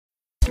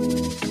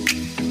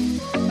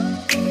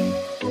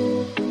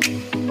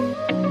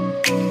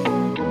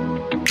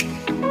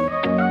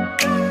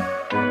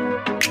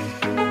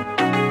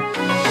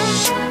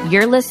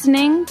You're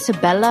listening to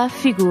Bella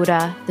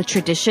Figura, the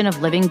tradition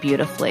of living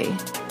beautifully.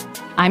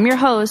 I'm your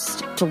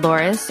host,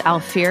 Dolores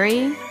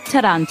Alfieri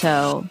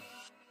Taranto.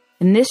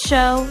 In this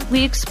show,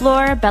 we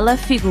explore Bella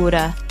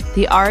Figura,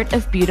 the art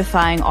of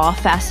beautifying all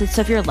facets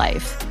of your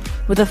life,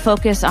 with a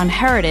focus on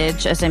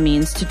heritage as a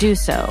means to do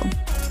so.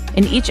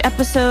 In each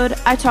episode,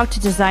 I talk to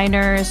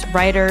designers,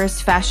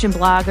 writers, fashion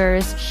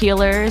bloggers,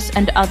 healers,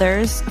 and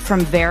others from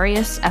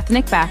various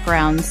ethnic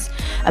backgrounds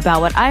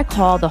about what I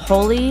call the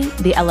holy,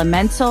 the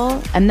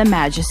elemental, and the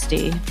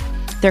majesty,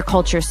 their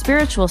culture's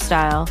spiritual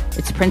style,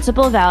 its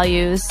principal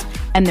values,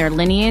 and their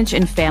lineage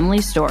and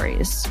family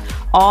stories,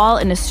 all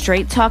in a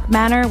straight-talk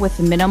manner with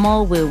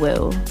minimal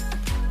woo-woo.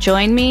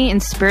 Join me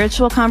in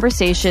spiritual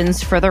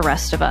conversations for the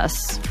rest of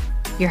us.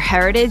 Your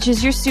heritage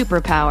is your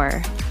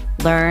superpower.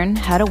 Learn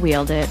how to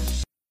wield it.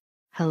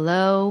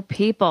 Hello,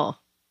 people.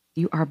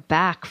 You are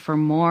back for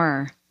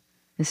more.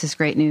 This is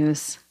great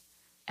news.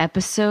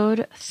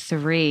 Episode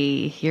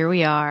 3. Here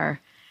we are.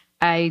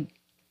 I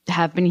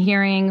have been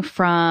hearing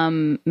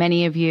from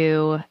many of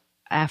you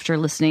after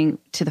listening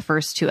to the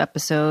first 2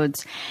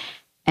 episodes,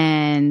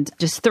 and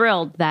just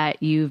thrilled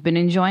that you've been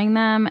enjoying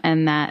them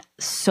and that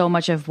so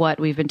much of what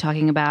we've been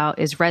talking about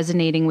is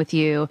resonating with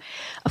you.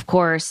 Of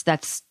course,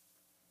 that's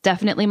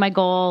definitely my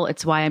goal.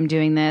 It's why I'm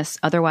doing this.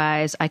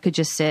 Otherwise, I could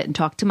just sit and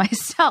talk to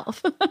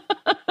myself.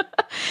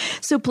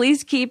 So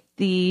please keep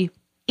the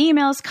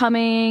emails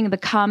coming, the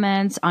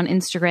comments on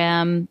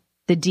Instagram,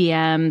 the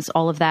DMs,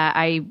 all of that.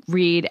 I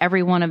read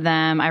every one of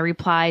them. I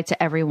reply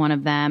to every one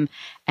of them.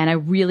 And I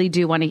really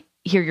do want to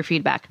hear your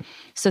feedback.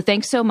 So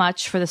thanks so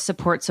much for the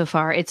support so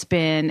far. It's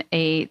been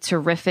a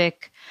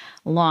terrific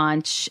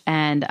launch,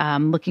 and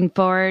I'm looking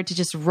forward to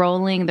just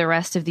rolling the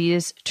rest of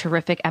these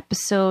terrific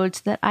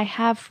episodes that I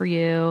have for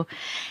you.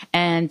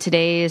 And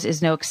today's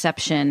is no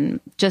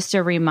exception. Just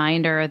a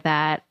reminder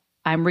that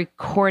I'm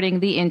recording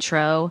the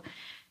intro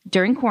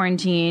during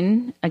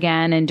quarantine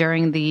again and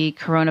during the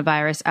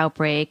coronavirus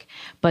outbreak.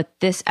 But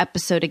this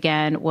episode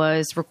again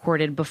was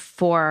recorded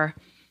before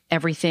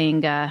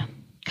everything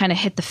kind of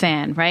hit the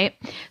fan, right?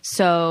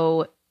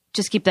 So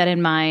just keep that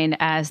in mind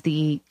as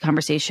the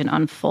conversation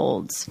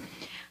unfolds.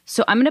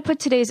 So I'm going to put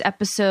today's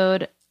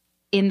episode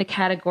in the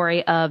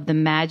category of the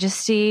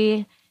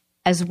majesty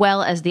as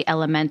well as the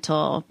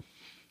elemental.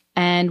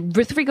 And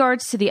with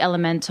regards to the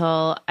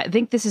elemental, I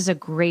think this is a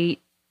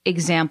great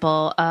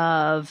example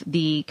of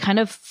the kind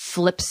of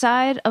flip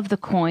side of the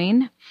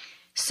coin.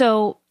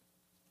 So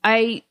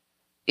I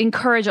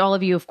encourage all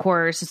of you, of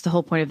course, it's the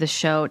whole point of this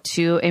show,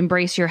 to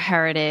embrace your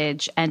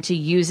heritage and to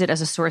use it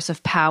as a source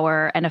of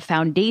power and a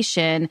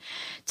foundation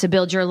to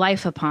build your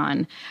life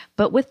upon.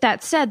 But with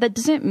that said, that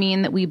doesn't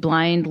mean that we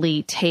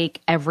blindly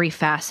take every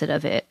facet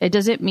of it. It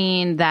doesn't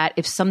mean that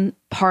if some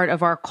part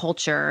of our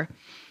culture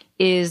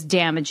is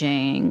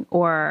damaging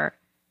or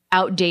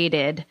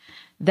outdated,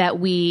 that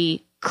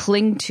we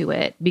cling to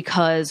it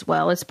because,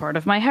 well, it's part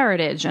of my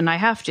heritage and I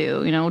have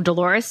to,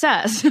 Dolores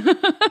says.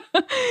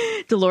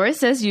 Dolores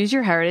says, use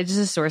your heritage as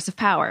a source of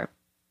power.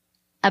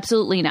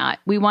 Absolutely not.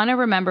 We want to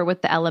remember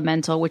with the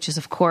elemental, which is,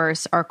 of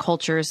course, our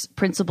culture's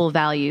principal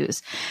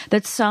values,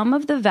 that some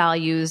of the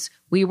values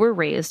we were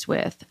raised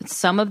with,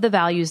 some of the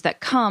values that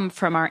come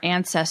from our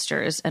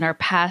ancestors and are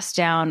passed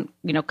down,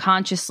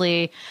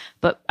 consciously,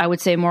 but I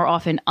would say more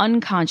often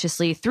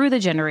unconsciously through the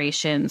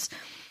generations,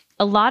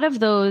 a lot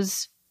of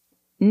those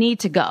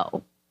need to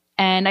go.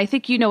 And I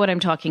think you know what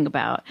I'm talking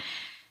about.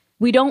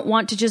 We don't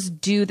want to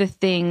just do the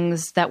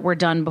things that were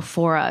done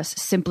before us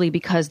simply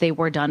because they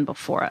were done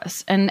before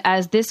us. And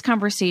as this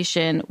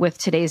conversation with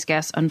today's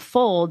guest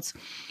unfolds,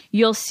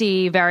 you'll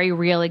see very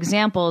real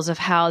examples of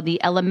how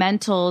the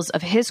elementals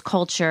of his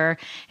culture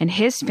and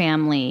his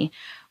family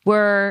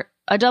were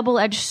a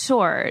double-edged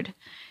sword.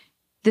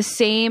 The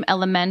same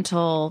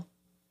elemental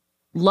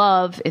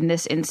love in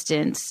this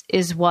instance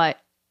is what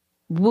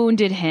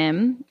wounded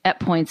him at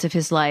points of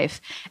his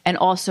life and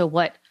also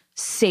what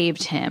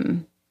saved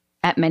him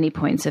at many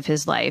points of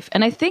his life.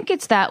 And I think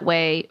it's that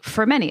way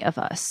for many of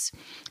us.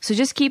 So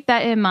just keep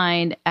that in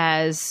mind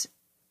as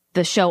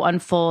the show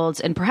unfolds,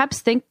 and perhaps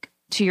think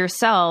to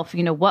yourself,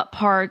 what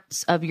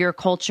parts of your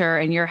culture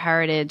and your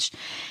heritage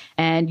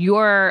and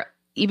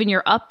even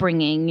your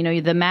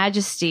upbringing, the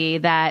majesty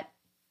that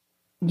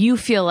you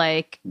feel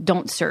like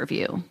don't serve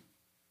you.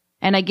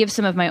 And I give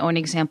some of my own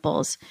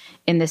examples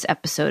in this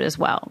episode as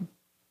well.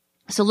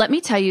 So let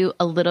me tell you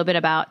a little bit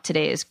about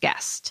today's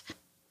guest.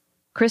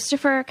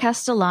 Christopher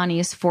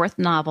Castellani's 4th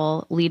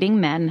novel, Leading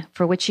Men,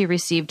 for which he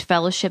received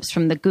fellowships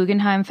from the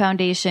Guggenheim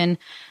Foundation,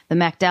 the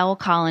MacDowell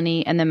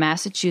Colony, and the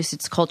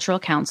Massachusetts Cultural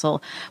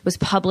Council, was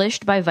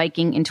published by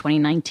Viking in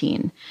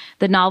 2019.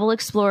 The novel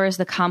explores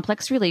the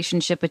complex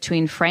relationship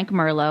between Frank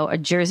Merlo, a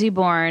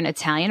Jersey-born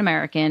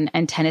Italian-American,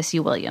 and Tennessee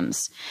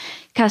Williams.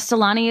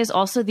 Castellani is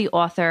also the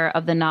author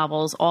of the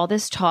novels All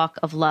This Talk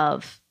of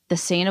Love, The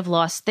Saint of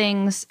Lost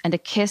Things, and A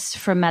Kiss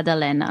from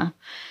Maddalena,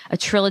 a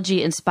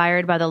trilogy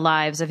inspired by the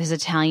lives of his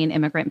Italian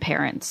immigrant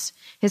parents.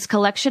 His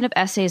collection of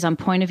essays on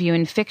point of view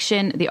in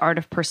fiction, The Art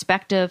of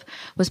Perspective,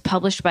 was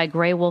published by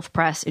Grey Wolf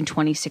Press in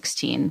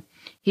 2016.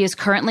 He is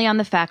currently on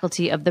the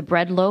faculty of the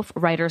Bread Loaf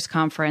Writers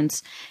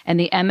Conference and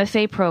the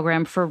MFA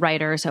program for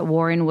writers at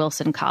Warren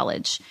Wilson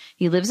College.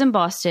 He lives in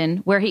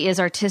Boston, where he is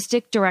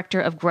artistic director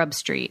of Grub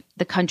Street,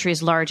 the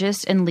country's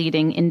largest and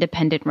leading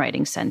independent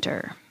writing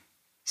center.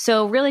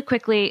 So really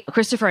quickly,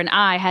 Christopher and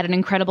I had an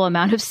incredible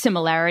amount of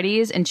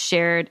similarities and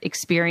shared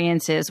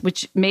experiences,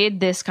 which made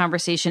this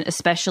conversation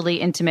especially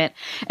intimate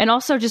and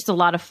also just a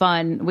lot of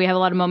fun. We have a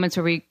lot of moments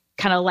where we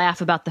kind of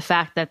laugh about the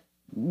fact that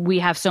we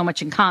have so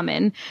much in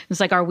common. It's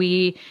like, are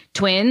we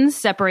twins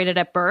separated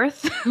at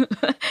birth?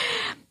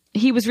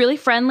 He was really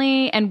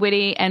friendly and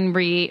witty and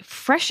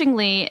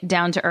refreshingly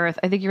down to earth.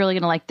 I think you're really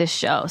going to like this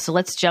show. So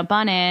let's jump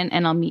on in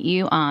and I'll meet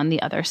you on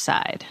the other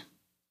side.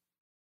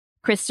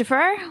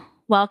 Christopher,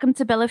 welcome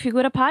to Bella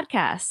Figura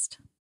podcast.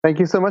 Thank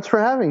you so much for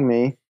having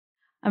me.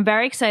 I'm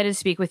very excited to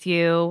speak with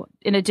you.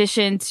 In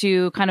addition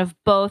to kind of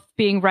both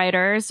being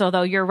writers,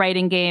 although your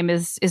writing game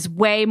is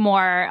way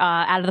more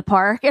out of the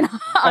park and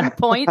on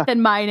point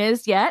than mine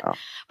is yet. Oh.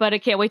 But I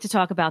can't wait to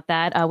talk about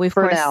that.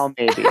 Now,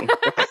 maybe.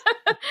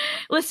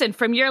 Listen,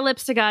 from your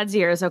lips to God's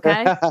ears,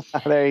 okay?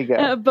 There you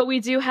go. But we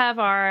do have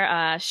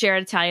our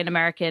shared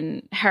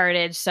Italian-American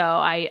heritage, so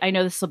I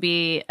know this will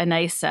be a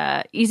nice,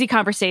 easy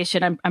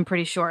conversation, I'm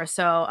pretty sure.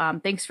 So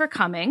thanks for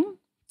coming.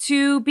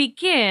 To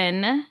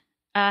begin,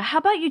 how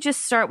about you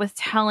just start with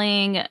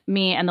telling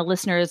me and the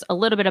listeners a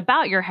little bit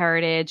about your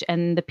heritage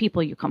and the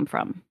people you come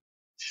from?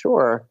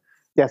 Sure.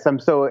 Yes, I'm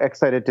so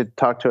excited to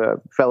talk to a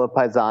fellow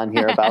Paisan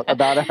here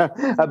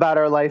about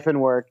our life and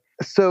work.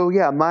 So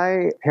yeah,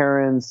 my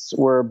parents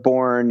were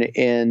born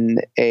in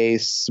a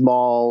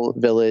small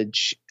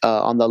village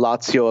on the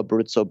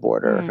Lazio-Abruzzo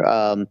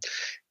border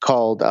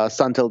called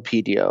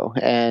Sant'Elpidio,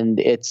 and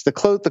it's the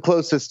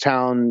closest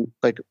town,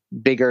 like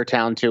bigger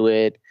town to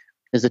it,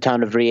 is the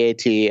town of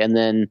Rieti, and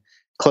then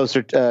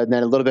then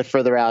a little bit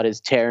further out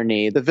is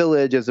Terni. The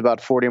village is about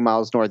 40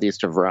 miles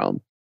northeast of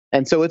Rome,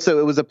 and so it's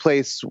a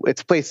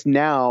place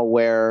now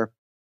where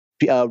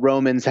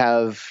Romans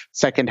have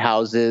second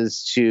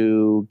houses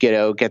to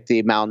get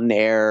the mountain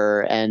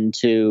air and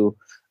to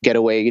get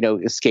away,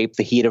 escape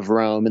the heat of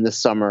Rome in the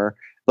summer.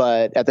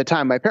 But at the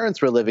time my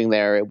parents were living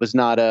there, it was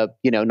not a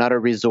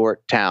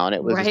resort town.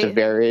 It was just a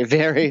very,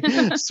 very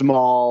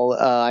small,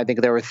 I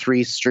think there were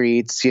 3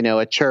 streets,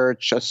 a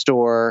church, a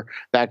store,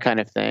 that kind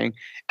of thing.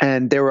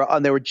 And they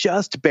were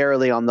just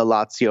barely on the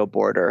Lazio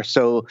border.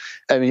 So,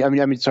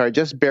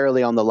 just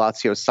barely on the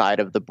Lazio side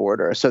of the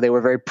border. So they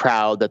were very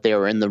proud that they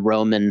were in the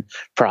Roman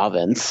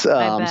province.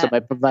 So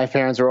my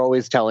parents were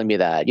always telling me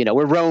that,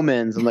 we're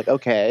Romans. I'm like,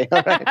 okay,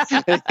 all right.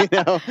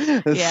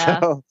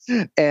 Yeah.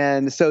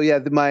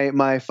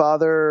 My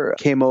father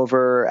came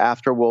over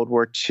after World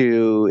War II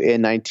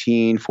in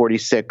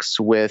 1946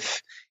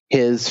 with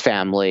his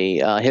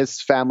family. His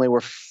family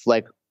were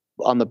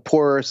on the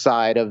poorer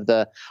side of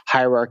the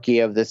hierarchy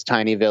of this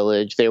tiny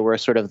village. They were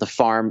sort of the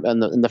farm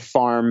and the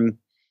farm.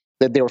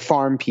 That they were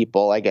farm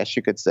people, I guess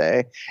you could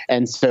say.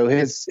 And so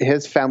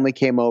his family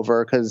came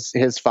over because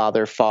his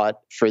father fought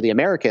for the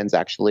Americans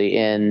actually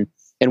in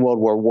World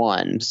War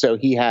I. So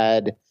he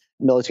had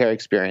military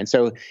experience.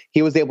 So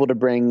he was able to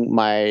bring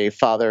my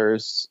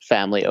father's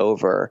family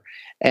over.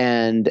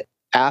 And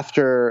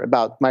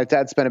my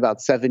dad spent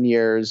about 7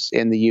 years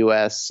in the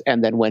U.S.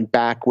 and then went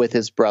back with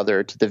his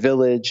brother to the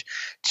village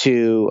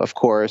to, of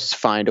course,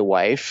 find a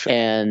wife,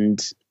 and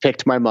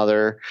picked my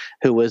mother,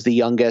 who was the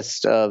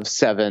youngest of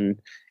 7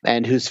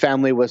 and whose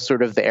family was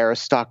sort of the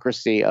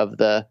aristocracy of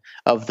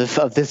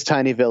this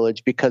tiny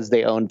village because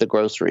they owned the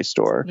grocery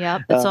store.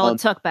 Yep, that's all it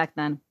took back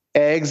then.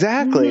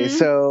 Exactly. Mm-hmm.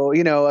 So,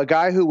 a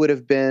guy who would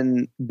have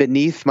been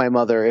beneath my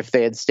mother if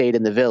they had stayed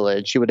in the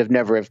village, she would have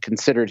never have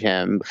considered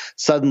him.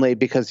 Suddenly,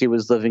 because he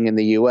was living in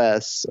the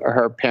U.S.,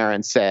 her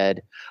parents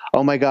said,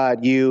 oh my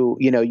God, you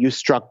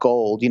struck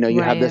gold. You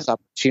have this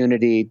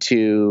opportunity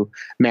to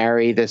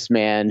marry this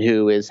man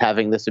who is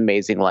having this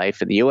amazing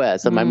life in the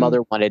U.S. And my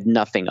mother wanted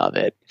nothing of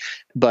it.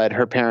 But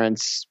her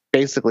parents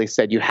basically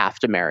said, you have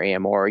to marry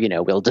him or,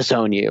 we'll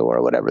disown you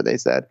or whatever they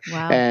said.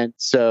 Wow. And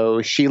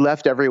so she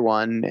left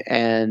everyone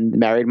and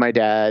married my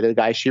dad, a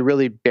guy she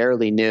really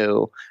barely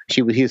knew.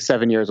 He was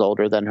 7 years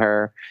older than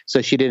her.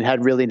 So she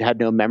had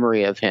no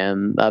memory of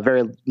him,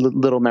 very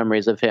little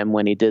memories of him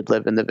when he did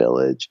live in the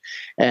village,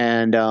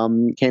 and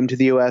came to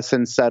the U.S.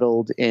 and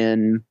settled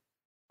in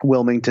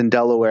Wilmington,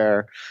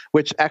 Delaware,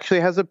 which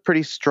actually has a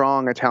pretty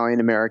strong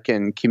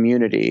Italian-American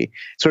community,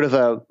 sort of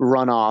a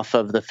runoff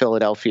of the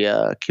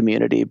Philadelphia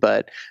community,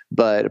 but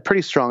a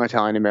pretty strong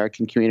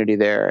Italian-American community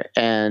there,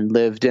 and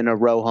lived in a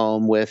row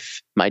home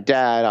with my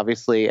dad,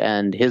 obviously,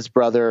 and his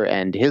brother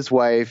and his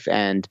wife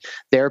and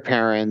their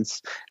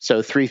parents.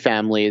 So 3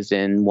 families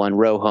in one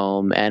row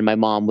home. And my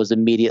mom was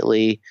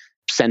immediately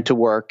sent to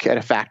work at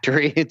a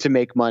factory to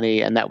make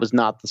money. And that was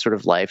not the sort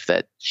of life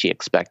that she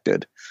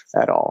expected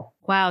at all.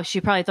 Wow.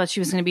 She probably thought she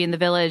was going to be in the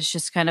village,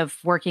 just kind of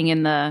working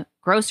in the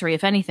grocery,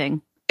 if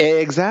anything.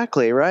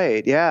 Exactly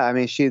right. Yeah, I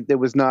mean, it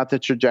was not the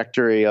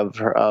trajectory of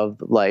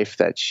life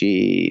that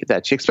she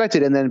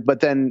expected.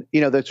 But then,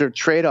 the sort of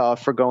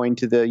trade-off for going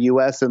to the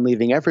U.S. and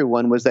leaving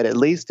everyone was that at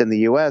least in the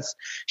U.S.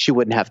 she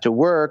wouldn't have to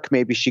work.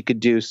 Maybe she could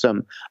do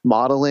some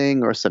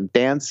modeling or some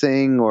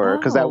dancing, or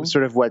because that was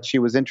sort of what she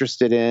was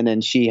interested in,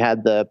 and she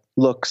had the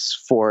looks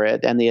for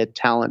it and the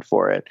talent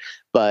for it.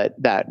 But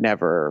that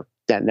never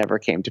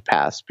came to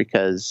pass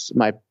because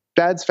my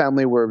dad's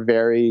family were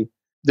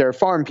they're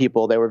farm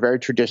people. They were very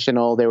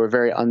traditional. They were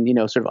very,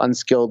 sort of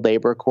unskilled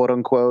labor, quote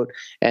unquote.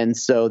 And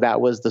so that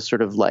was the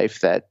sort of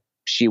life that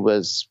she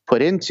was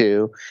put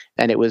into.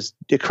 And it was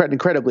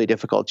incredibly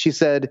difficult. She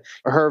said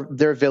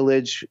their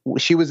village,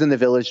 she was in the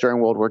village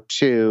during World War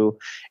II,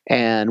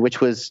 and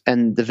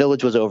the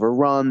village was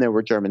overrun. There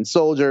were German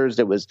soldiers.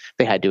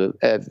 They had to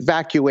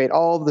evacuate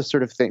all the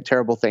sort of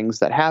terrible things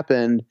that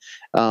happened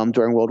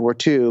during World War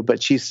II.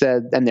 But she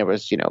said, and there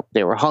was,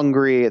 they were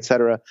hungry, et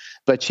cetera.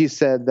 But she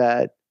said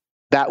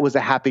that was a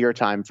happier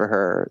time for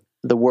her,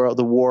 the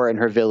war in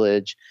her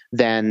village,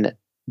 than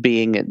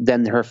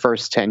her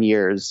first 10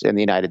 years in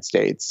the United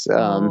States,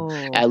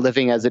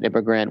 living as an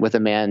immigrant with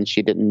a man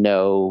she didn't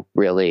know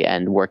really,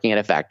 and working at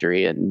a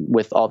factory and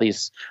with all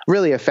these,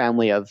 really a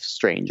family of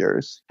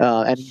strangers,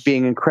 and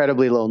being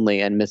incredibly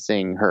lonely and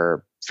missing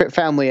her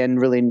family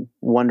and really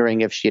wondering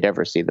if she'd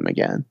ever see them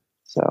again.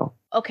 So,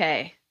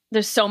 okay.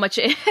 There's so much.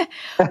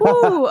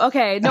 Ooh,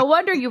 okay. No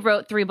wonder you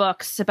wrote 3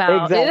 books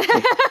about it.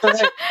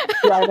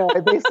 Yeah, I know. I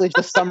basically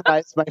just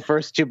summarized my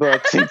first 2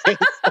 books.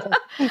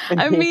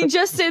 I mean,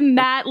 just in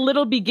that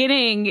little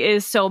beginning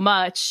is so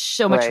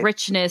much Right.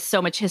 richness,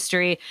 so much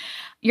history.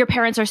 Your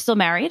parents are still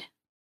married?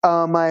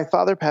 My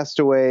father passed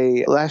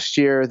away last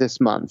year,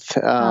 this month.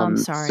 I'm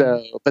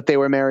sorry. But they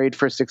were married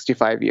for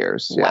 65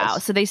 years. Wow.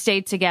 Yes. So they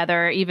stayed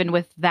together even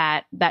with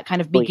that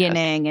kind of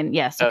beginning. And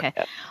yes. Okay.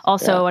 Okay.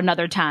 Also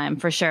another time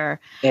for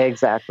sure.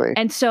 Exactly.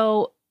 And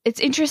so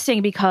it's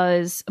interesting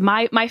because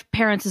my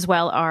parents as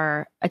well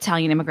are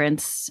Italian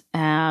immigrants.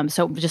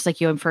 So just like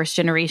you, I'm first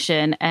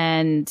generation,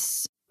 and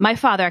my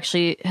father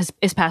actually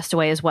is passed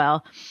away as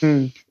well.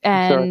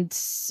 And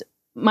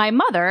my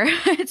mother,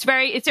 it's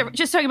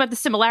just talking about the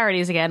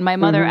similarities again. My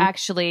mother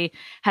actually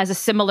has a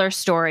similar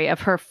story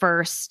of her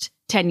first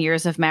 10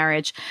 years of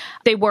marriage.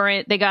 They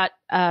got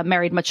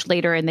married much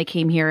later, and they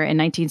came here in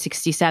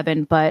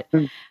 1967. But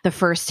the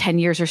first 10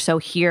 years or so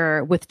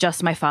here with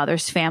just my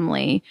father's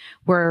family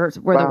were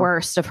the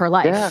worst of her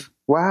life. Yeah.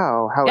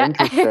 Wow. How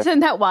interesting. Isn't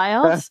that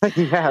wild?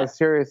 Yeah,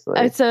 seriously.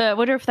 I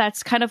wonder if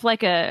that's kind of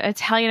like a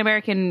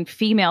Italian-American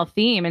female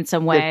theme in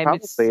some way. It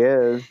probably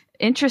is.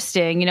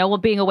 Interesting,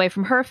 being away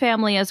from her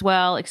family as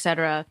well,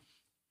 etc.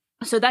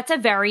 So that's a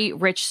very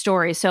rich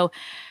story. So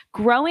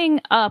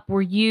growing up,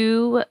 were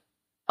you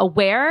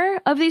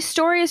aware of these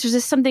stories, or is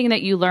this something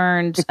that you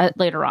learned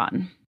later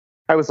on?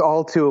 I was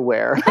all too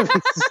aware.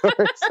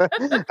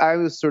 I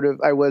was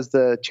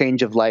the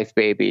change of life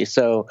baby.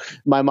 So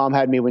my mom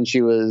had me when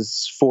she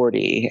was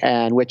 40,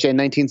 and which in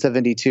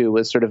 1972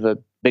 was sort of a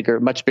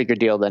much bigger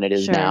deal than it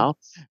is now.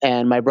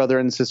 And my brother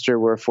and sister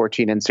were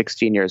 14 and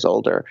 16 years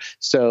older.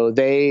 So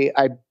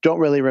I don't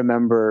really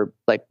remember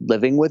like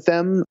living with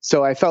them.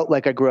 So I felt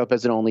like I grew up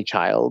as an only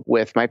child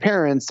with my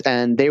parents,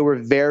 and they were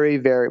very,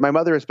 very, my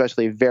mother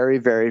especially, very,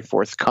 very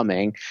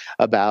forthcoming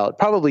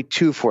probably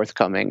too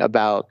forthcoming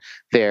about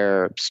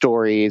their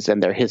stories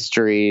and their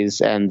histories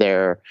and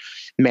their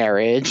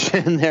marriage,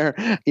 and their,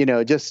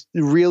 just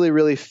really,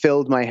 really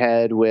filled my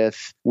head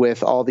with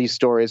all these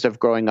stories of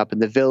growing up in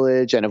the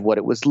village and of what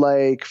it was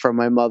like for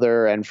my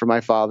mother and for my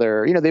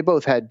father. They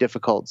both had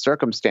difficult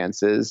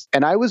circumstances.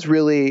 And I was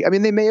really,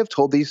 they may have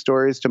told these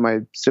stories to my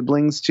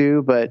siblings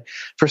too, but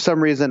for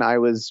some reason I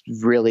was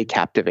really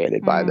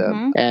captivated by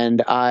them.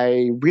 And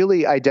I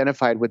really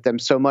identified with them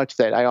so much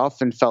that I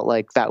often felt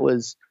like that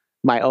was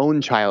my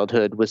own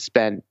childhood was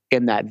spent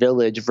in that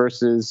village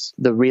versus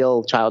the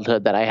real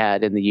childhood that I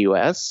had in the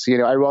US.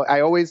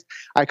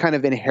 I kind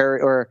of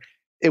inherit, or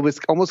it was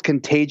almost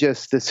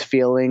contagious, this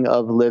feeling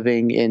of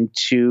living in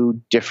 2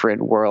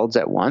 different worlds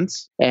at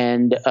once,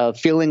 and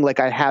feeling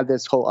like I had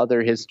this whole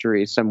other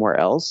history somewhere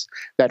else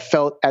that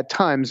felt at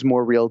times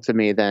more real to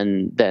me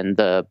than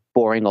the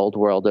boring old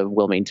world of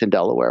Wilmington,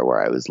 Delaware,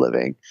 where I was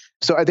living.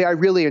 So I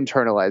really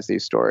internalized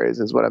these stories,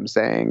 is what I'm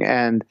saying.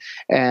 And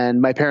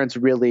my parents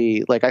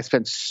really, I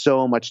spent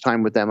so much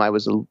time with them. I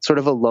was sort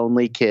of a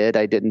lonely kid.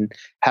 I didn't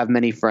have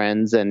many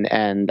friends,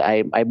 and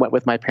I went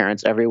with my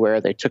parents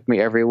everywhere. They took me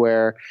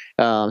everywhere.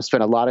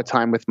 Spent a lot of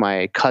time with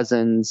my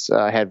cousins.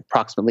 I had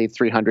approximately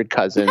 300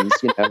 cousins,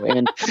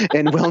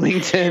 in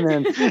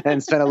Wilmington,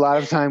 and spent a lot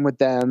of time with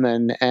them.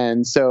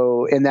 And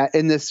so in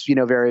this,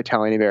 very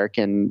Italian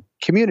American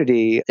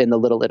community in the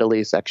Little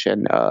Italy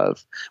section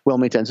of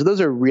Wilmington. So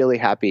those are really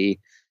happy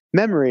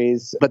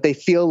memories, but they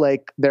feel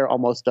like they're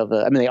almost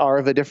they are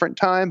of a different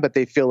time, but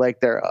they feel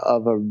like they're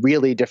of a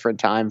really different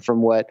time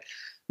from what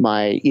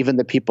even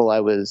the people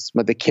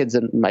the kids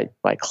in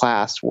my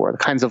class were, the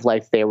kinds of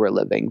life they were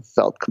living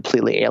felt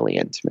completely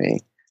alien to me.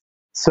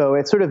 So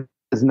it sort of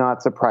is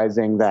not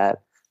surprising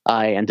that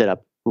I ended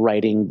up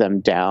writing them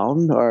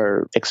down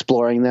or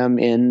exploring them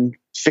in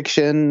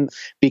fiction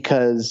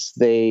because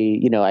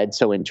I'd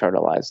so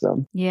internalized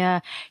them.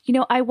 Yeah.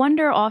 I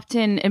wonder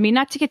often, I mean,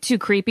 not to get too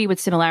creepy with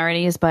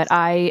similarities, but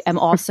I am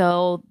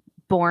also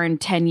born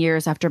 10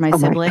 years after my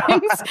siblings.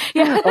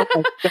 Yeah. Oh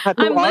my God,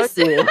 I'm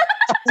listening.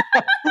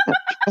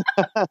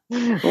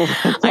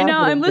 I know.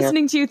 I'm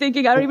listening to you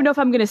thinking, I don't even know if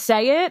I'm going to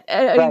say it.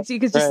 So you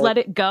could just let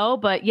it go.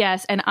 But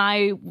yes. And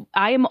I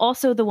am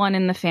also the one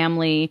in the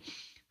family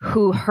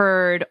who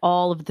heard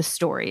all of the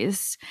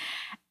stories.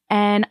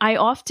 And I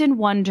often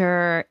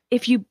wonder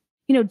if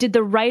did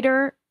the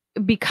writer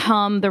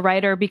become the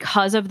writer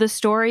because of the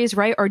stories,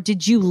 right? Or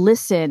did you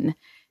listen?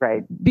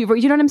 Right. You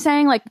know what I'm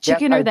saying? Like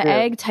chicken or the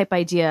egg type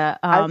idea.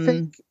 I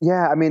think,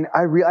 I mean,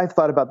 I've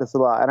thought about this a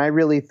lot, and I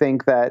really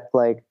think that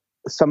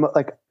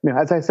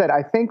as I said,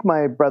 I think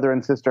my brother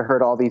and sister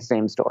heard all these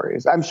same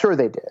stories. I'm sure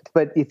they did.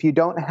 But if you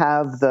don't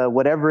have the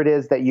whatever it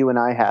is that you and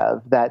I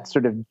have, that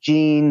sort of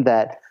gene,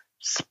 that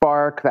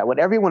spark, that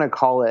whatever you want to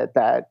call it,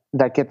 that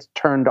gets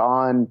turned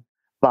on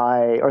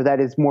by, or that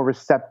is more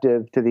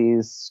receptive to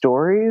these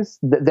stories,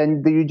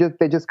 then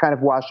they just kind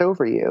of wash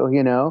over you,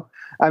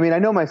 I mean, I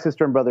know my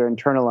sister and brother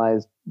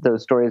internalized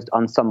those stories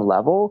on some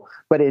level,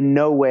 but in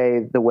no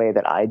way the way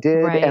that I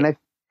did. Right.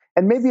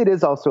 And maybe it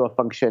is also a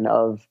function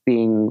of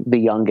being the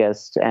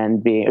youngest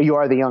and you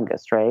are the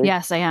youngest, right?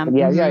 Yes, I am.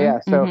 Yeah.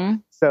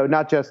 So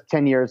not just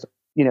 10 years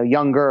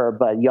younger,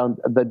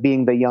 but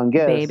being the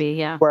youngest. Baby,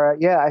 yeah. Where,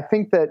 I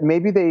think that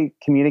maybe they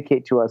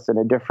communicate to us in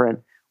a different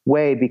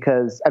way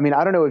because, I mean,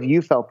 I don't know if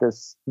you felt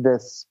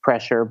this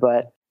pressure,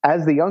 but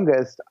as the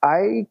youngest,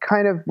 I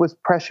kind of was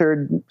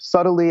pressured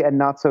subtly and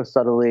not so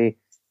subtly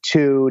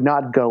to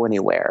not go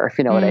anywhere, if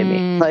you know what I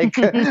mean. Like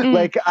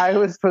I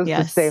was supposed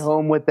to stay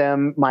home with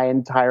them my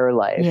entire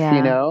life,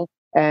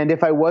 And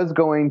if I was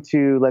going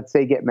to, let's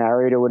say, get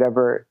married or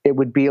whatever, it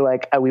would be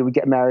like we would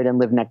get married and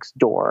live next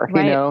door,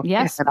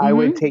 Yes. And I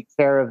would take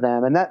care of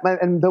them.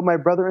 And though my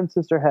brother and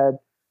sister had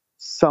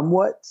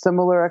somewhat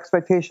similar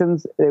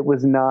expectations, it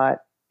was not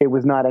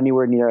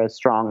anywhere near as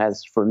strong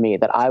as for me,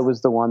 that I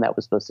was the one that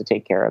was supposed to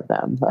take care of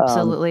them.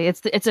 Absolutely.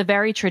 It's a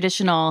very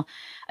traditional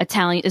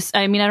Italian.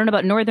 I mean, I don't know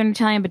about Northern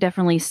Italian, but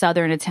definitely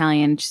Southern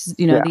Italian. Just,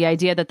 the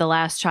idea that the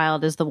last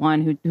child is the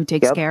one who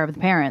takes care of the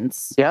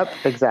parents. Yep,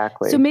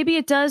 exactly. So maybe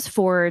it does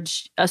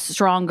forge a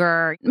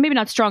stronger, maybe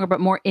not stronger, but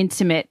more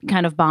intimate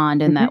kind of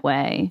bond in that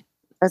way.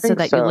 I think so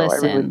that you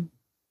listen.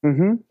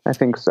 I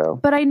think so.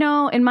 But I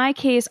know in my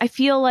case, I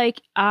feel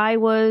like I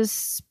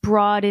was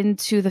brought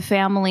into the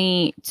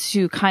family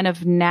to kind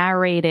of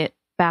narrate it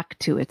back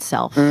to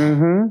itself.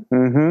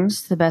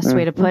 It's the best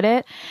way to put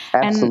it.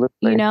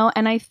 Absolutely. And,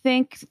 and I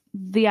think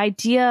the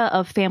idea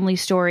of family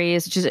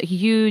stories, which is a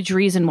huge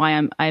reason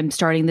why I'm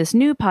starting this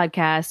new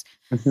podcast.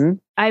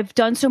 I've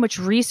done so much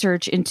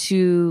research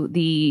into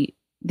the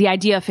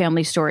idea of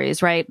family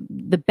stories, right?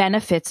 The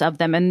benefits of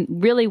them. And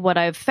really what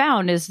I've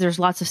found is there's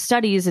lots of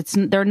studies.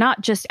 They're not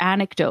just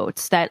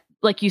anecdotes that,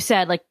 like you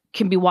said, like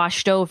can be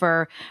washed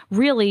over.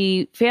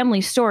 Really, family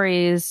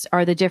stories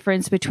are the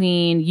difference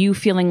between you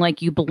feeling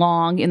like you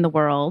belong in the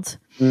world.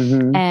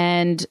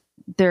 And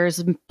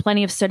there's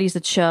plenty of studies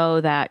that show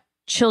that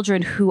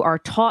children who are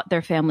taught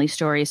their family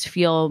stories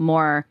feel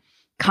more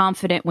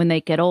confident when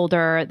they get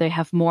older. They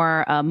have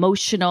more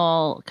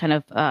emotional kind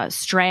of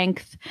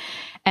strength.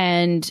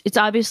 And it's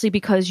obviously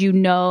because you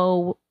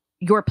know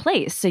your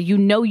place. So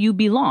you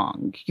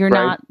belong. You're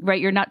not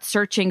You're not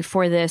searching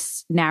for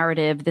this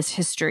narrative, this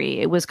history.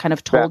 It was kind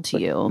of told to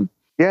you.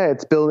 Yeah,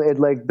 it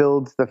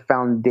builds the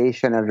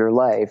foundation of your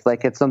life.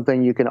 Like it's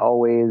something you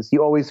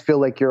always feel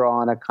like you're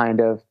on a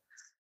kind of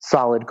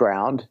solid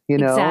ground,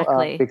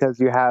 Exactly. Because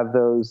you have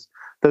those,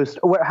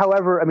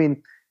 however, I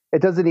mean,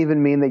 it doesn't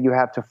even mean that you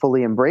have to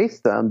fully embrace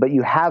them, but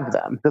you have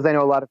them. Because I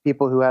know a lot of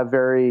people who have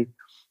very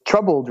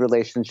troubled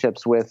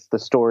relationships with the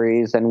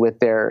stories and with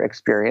their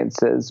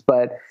experiences,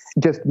 but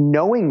just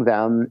knowing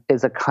them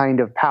is a kind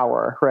of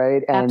power,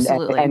 right?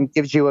 And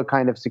gives you a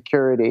kind of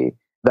security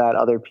that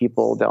other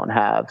people don't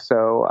have.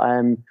 So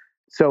I'm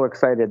so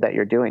excited that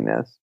you're doing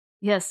this.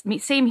 Yes,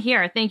 same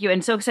here. Thank you.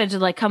 And so excited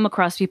to come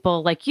across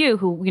people like you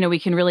who, we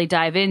can really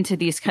dive into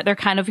these. They're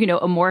kind of,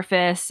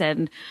 amorphous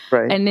and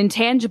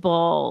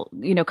intangible,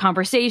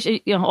 conversation,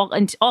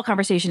 all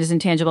conversation is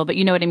intangible, but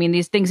you know what I mean?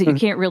 These things that you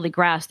can't really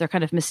grasp, they're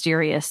kind of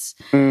mysterious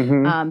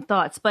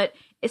thoughts. But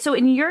so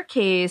in your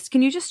case,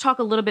 can you just talk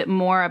a little bit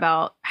more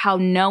about how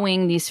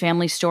knowing these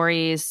family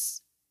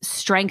stories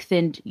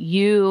strengthened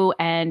you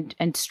and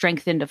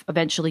strengthened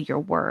eventually your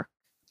work?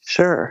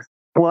 Sure.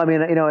 Well, I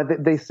mean,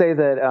 they say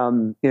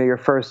that, your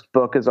first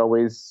book is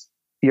always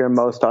your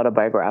most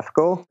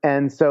autobiographical.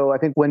 And so I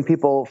think when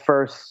people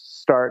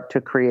first start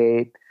to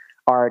create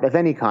art of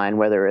any kind,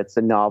 whether it's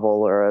a novel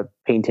or a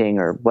painting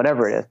or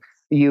whatever it is,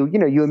 you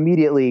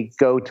immediately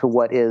go to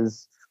what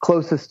is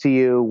closest to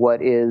you,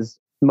 what is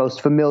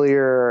most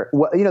familiar,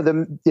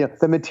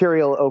 the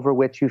material over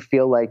which you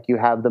feel like you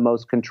have the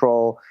most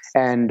control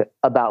and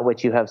about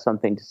which you have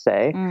something to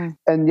say.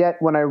 And yet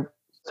when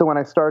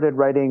I started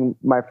writing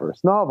my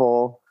first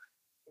novel,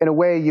 in a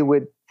way you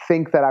would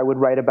think that I would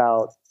write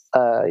about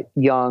a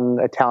young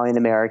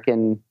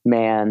Italian-American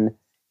man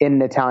in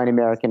an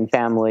Italian-American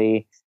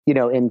family,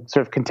 in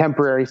sort of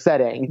contemporary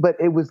setting. But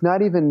it was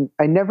not even,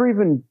 I never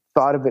even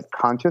thought of it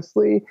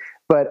consciously.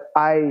 But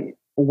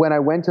when I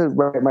went to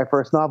write my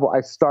first novel,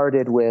 I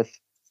started with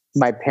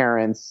my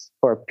parents,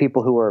 or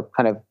people who were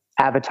kind of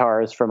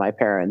avatars for my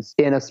parents,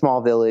 in a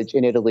small village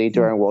in Italy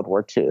during World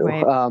War II.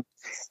 Right.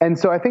 And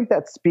so I think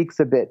that speaks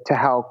a bit to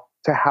how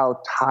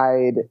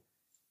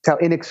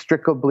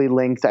inextricably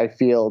linked I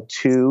feel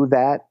to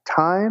that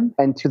time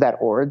and to that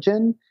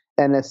origin,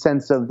 and a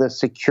sense of the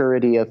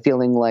security of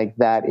feeling like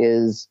that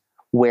is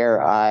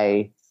where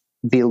I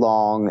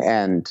belong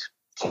and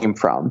came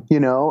from,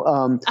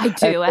 I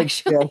do,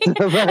 actually.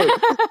 Right.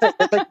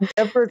 It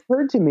never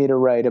occurred to me to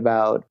write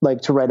about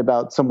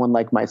someone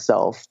like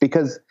myself,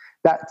 because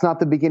that's not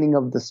the beginning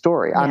of the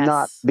story. Yes. I'm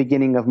not the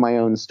beginning of my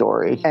own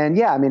story. And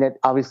it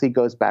obviously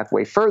goes back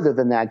way further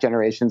than that,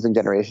 generations and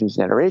generations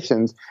and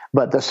generations.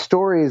 But the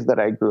stories that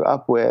I grew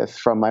up with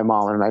from my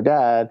mom and my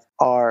dad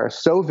are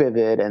so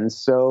vivid and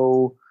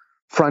so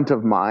front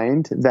of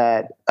mind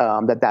that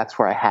that's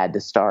where I had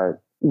to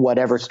start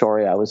whatever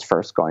story I was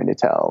first going to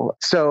tell.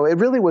 So it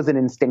really was an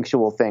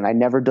instinctual thing. I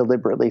never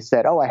deliberately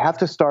said, I have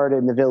to start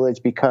in the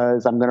village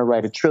because I'm going to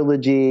write a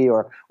trilogy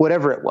or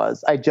whatever it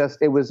was.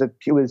 It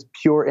was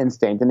pure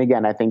instinct. And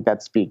again, I think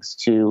that speaks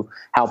to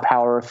how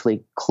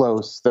powerfully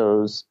close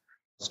those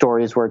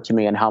stories were to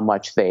me and how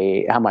much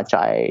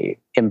I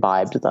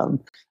imbibed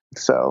them.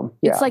 So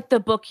yeah. It's like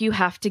the book you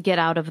have to get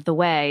out of the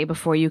way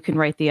before you can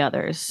write the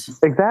others.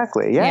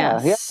 Exactly.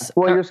 Yeah. Yes. Yeah.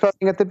 Well, you're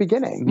starting at the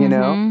beginning,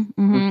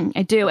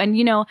 I do. And,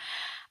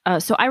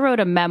 so I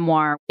wrote a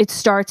memoir. It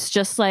starts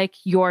just like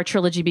your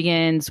trilogy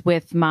begins,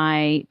 with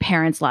my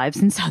parents'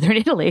 lives in southern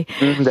Italy.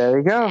 There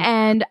you go.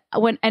 And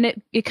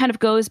it kind of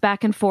goes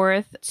back and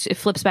forth. It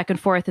flips back and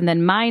forth. And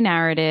then my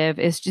narrative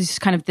is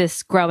just kind of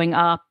this growing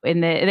up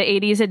in the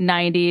 80s and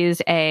 90s,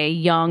 a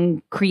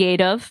young,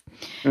 creative,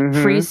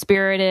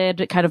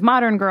 free-spirited, kind of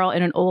modern girl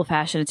in an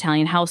old-fashioned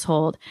Italian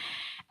household.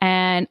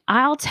 And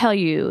I'll tell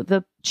you,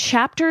 the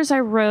chapters I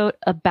wrote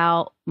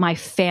about my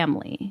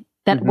family,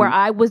 that where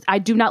I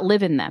do not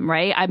live in them,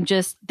 right?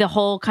 The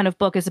whole kind of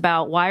book is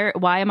about why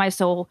am I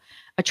so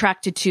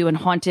attracted to and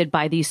haunted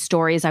by these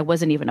stories I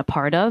wasn't even a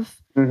part of.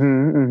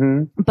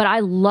 But I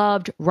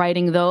loved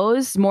writing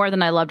those more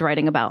than I loved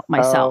writing about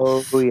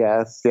myself. Oh,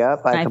 yes.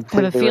 Yep. I have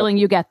a feeling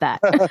you get that.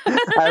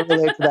 I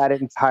relate to that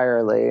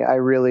entirely. I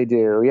really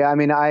do. Yeah. I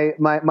mean,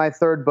 my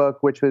third book,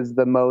 which was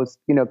the most,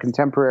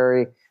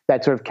 contemporary,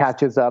 that sort of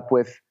catches up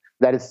with,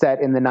 that is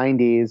set in the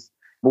 90s,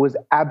 was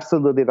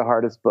absolutely the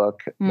hardest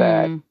book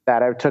that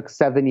I took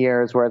 7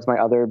 years, whereas my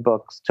other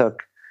books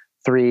took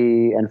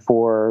 3 and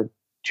 4,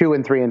 2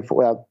 and 3 and 4,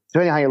 well,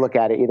 depending on how you look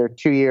at it, either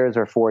 2 years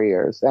or 4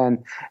 years. And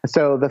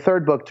so the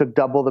third book took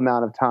double the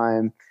amount of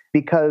time,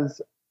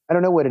 because I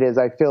don't know what it is.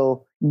 I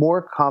feel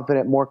more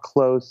confident, more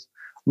close,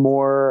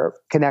 more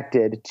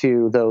connected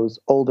to those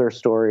older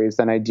stories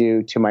than I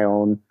do to my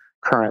own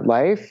current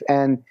life.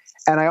 And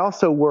I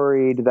also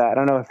worried that, I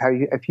don't know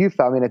if you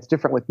felt, I mean, it's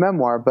different with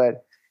memoir,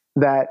 but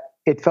that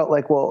it felt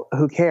like, well,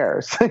 who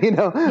cares? Like,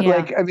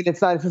 I mean,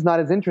 it's not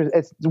as interesting.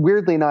 It's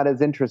weirdly not as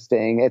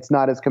interesting. It's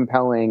not as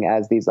compelling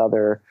as these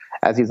other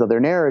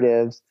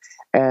narratives.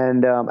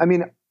 And I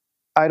mean,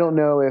 I don't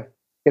know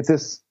if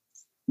this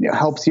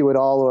helps you at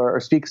all or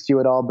speaks to you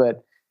at all,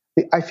 but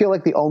I feel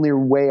like the only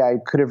way I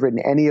could have written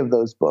any of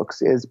those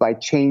books is by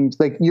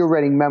like you're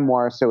writing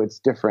memoir, so it's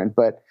different,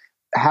 but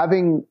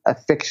having a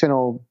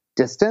fictional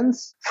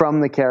distance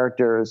from the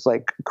characters,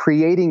 like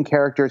creating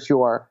characters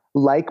who are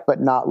like but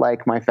not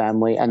like my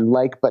family and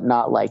like but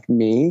not like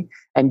me,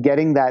 and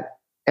getting that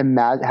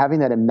having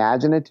that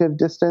imaginative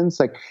distance,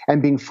 like,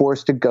 and being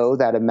forced to go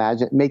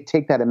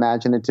take that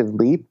imaginative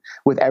leap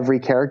with every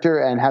character,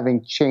 and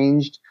having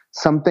changed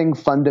something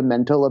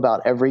fundamental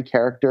about every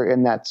character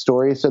in that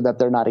story so that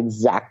they're not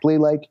exactly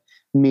like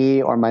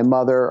me or my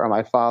mother or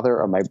my father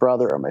or my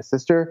brother or my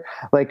sister,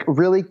 like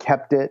really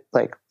kept it,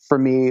 like, for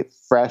me,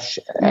 fresh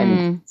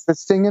and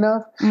interesting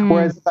enough.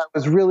 Whereas that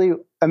was really,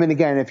 I mean,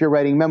 again, if you're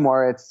writing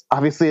memoir, it's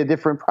obviously a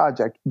different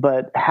project,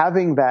 but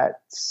having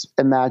that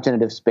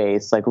imaginative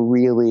space, like,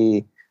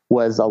 really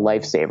was a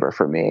lifesaver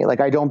for me.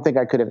 Like, I don't think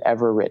I could have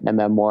ever written a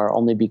memoir,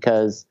 only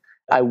because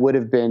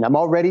I'm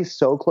already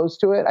so close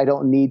to it. I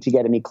don't need to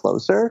get any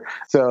closer.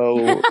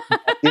 So,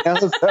 so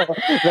that's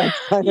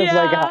kind of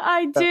like,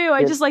 I do.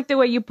 I just like the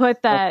way you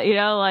put that,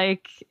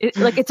 like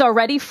it's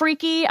already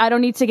freaky. I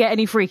don't need to get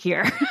any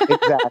freakier.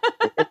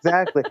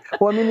 Exactly.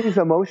 Well, I mean, these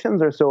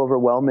emotions are so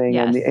overwhelming,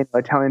 and in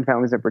Italian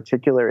families in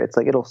particular, it's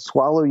like, it'll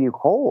swallow you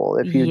whole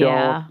if you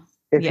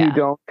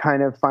don't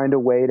kind of find a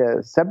way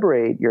to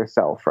separate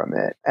yourself from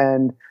it.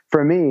 And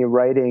for me,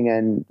 writing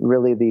and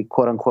really the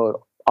quote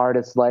unquote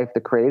artist life,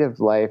 the creative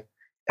life,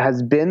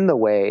 has been the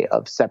way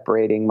of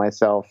separating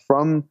myself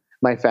from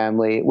my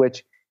family,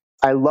 which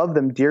I love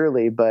them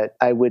dearly, but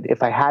I would,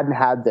 if I hadn't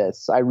had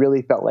this, I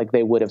really felt like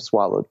they would have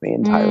swallowed me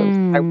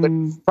entirely. I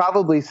would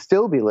probably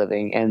still be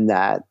living in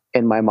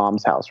my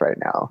mom's house right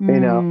now,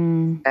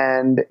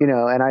 and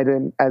I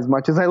didn't, as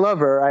much as I love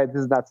her,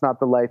 that's not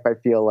the life I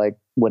feel like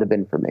would have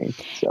been for me.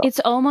 So. It's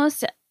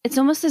almost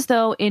as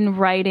though in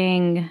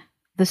writing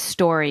the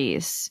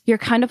stories, you're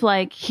kind of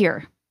like,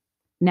 here,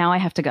 now I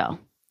have to go.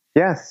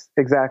 Yes,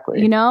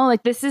 exactly.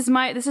 Like this is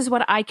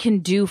what I can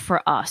do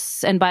for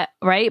us. And by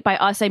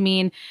us, I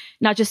mean,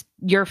 not just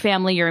your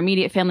family, your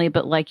immediate family,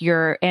 but like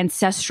your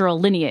ancestral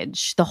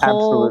lineage, the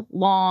whole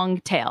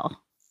long tail.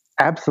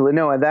 Absolutely.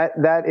 No, and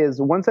that is,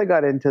 once I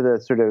got deep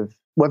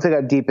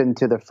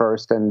into the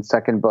first and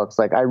second books,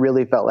 like I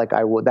really felt like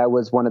that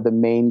was one of the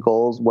main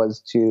goals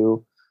was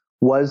to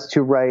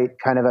write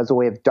kind of as a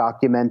way of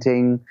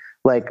documenting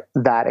like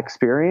that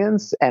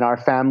experience and our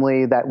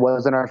family that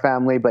wasn't our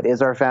family, but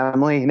is our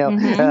family,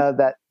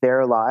 that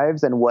their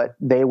lives and what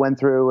they went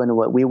through and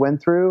what we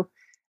went through.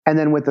 And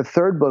then with the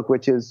third book,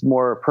 which is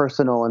more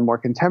personal and more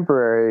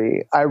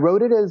contemporary, I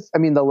wrote it as,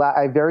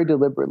 I very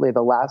deliberately,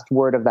 the last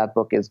word of that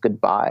book is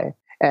goodbye.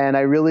 And I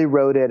really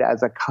wrote it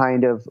as a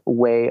kind of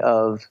way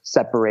of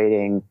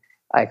separating,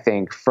 I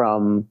think,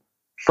 from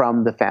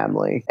the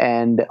family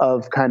and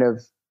of kind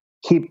of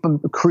keep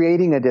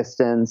creating a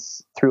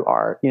distance through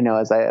art,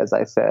 as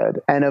I said,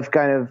 and of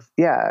kind of,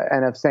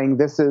 and of saying,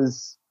 this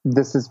is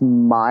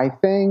my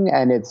thing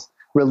and it's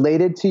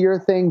related to your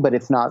thing, but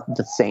it's not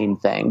the same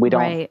thing. We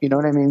don't, you know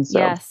what I mean? So,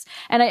 yes.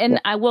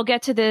 And I will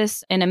get to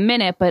this in a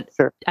minute, but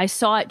sure. I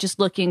saw it just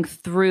looking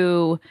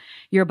through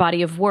your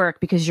body of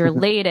work because your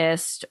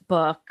latest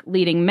book,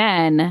 Leading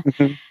Men,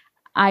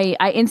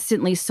 I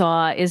instantly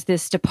saw is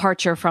this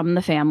departure from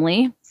the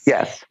family.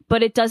 Yes.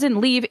 But it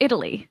doesn't leave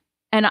Italy.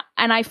 And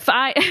I just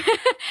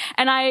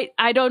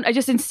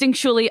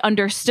instinctually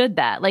understood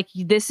that. Like,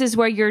 this is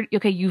where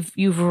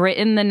you've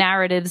written the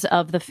narratives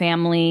of the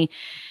family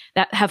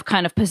that have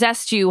kind of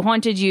possessed you,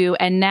 haunted you,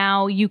 and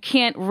now you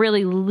can't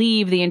really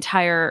leave the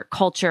entire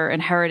culture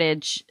and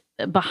heritage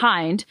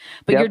behind,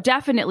 but you're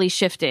definitely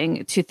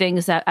shifting to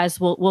things that, as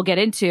we'll get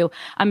into,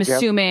 I'm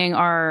assuming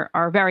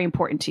are very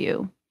important to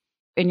you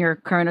in your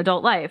current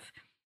adult life.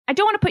 I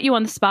don't want to put you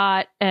on the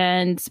spot,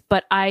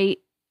 but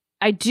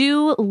I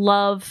do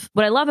love,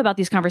 what I love about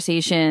these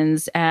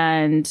conversations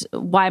and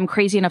why I'm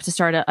crazy enough to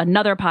start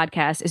another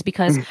podcast is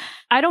because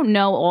I don't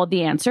know all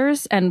the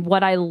answers. And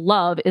what I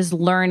love is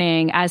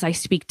learning as I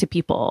speak to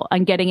people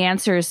and getting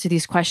answers to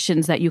these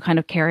questions that you kind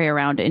of carry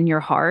around in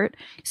your heart.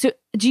 So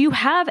do you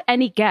have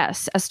any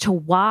guess as to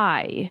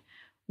why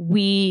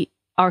we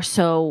are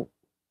so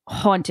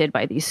haunted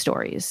by these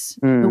stories?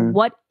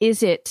 What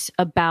is it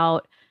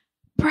about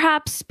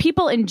perhaps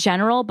people in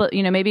general, but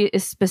maybe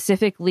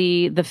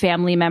specifically the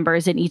family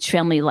members in each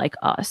family like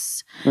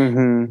us?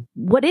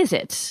 What is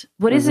it?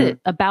 What is it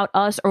about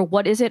us, or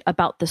what is it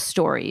about the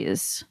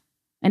stories?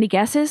 Any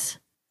guesses?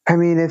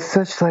 It's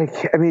such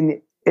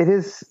it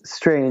is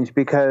strange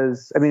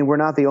because we're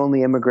not the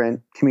only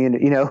immigrant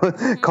community,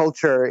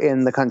 culture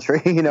in the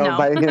country, no.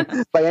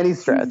 by any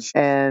stretch.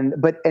 And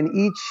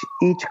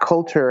each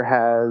culture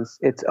has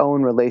its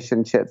own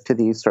relationship to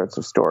these sorts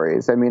of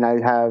stories. I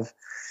have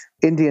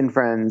Indian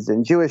friends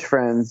and Jewish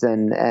friends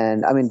and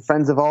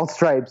friends of all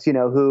stripes,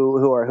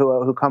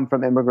 who come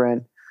from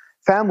immigrant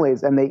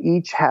families, and they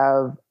each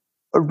have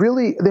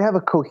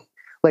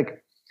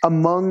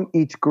among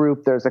each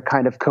group, there's a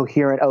kind of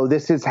coherent,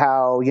 this is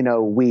how,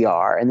 we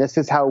are, and this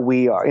is how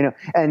we are,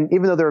 and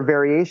even though there are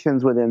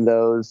variations within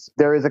those,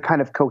 there is a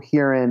kind of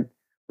coherent,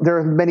 there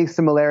are many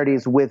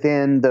similarities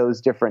within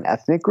those different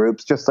ethnic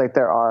groups, just like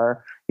there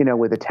are,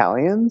 with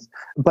Italians,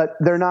 but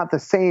they're not the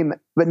same,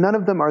 but none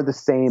of them are the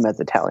same as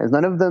Italians.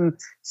 None of them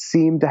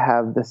seem to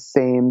have the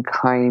same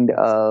kind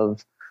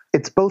of,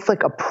 it's both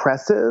like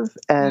oppressive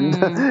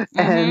and,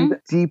 and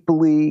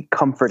deeply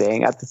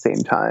comforting at the same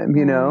time,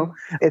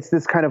 It's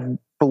this kind of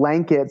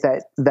blanket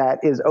that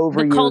is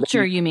over the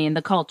culture, you mean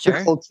the culture.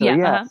 The culture,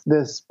 yeah.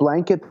 This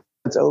blanket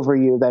that's over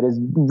you that is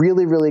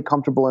really, really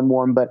comfortable and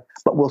warm, but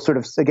will sort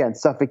of, again,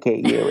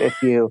 suffocate you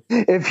if you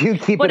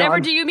keep Whatever it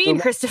on. do you mean,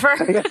 Christopher?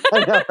 Yeah,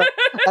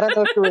 I don't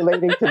know if you're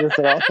relating to this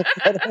at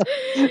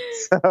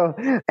all.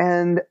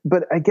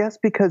 But I guess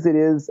because it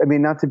is,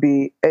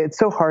 it's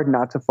so hard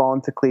not to fall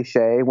into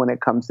cliche when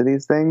it comes to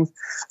these things.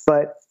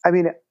 But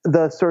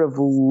the sort of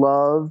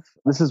love,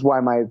 this is why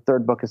my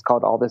third book is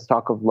called All This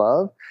Talk of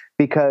Love,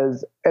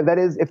 because that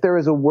is, if there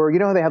is a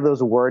word, how they have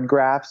those word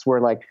graphs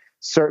where like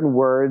certain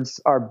words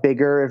are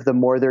bigger if the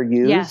more they're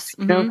used. Yes.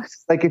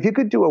 Like if you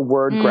could do a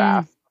word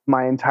graph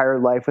my entire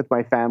life with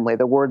my family,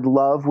 the word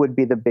love would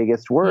be the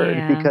biggest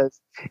word because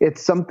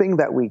it's something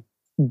that we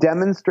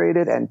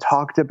demonstrated and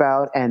talked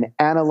about and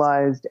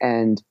analyzed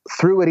and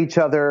threw at each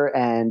other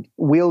and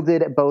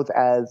wielded both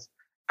as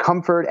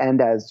comfort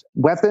and as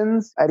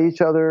weapons at each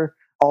other.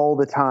 all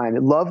the time.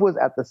 Love was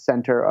at the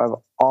center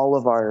of all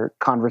of our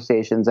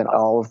conversations and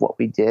all of what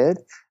we did.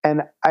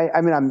 And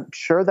I mean, I'm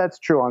sure that's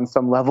true on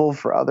some level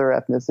for other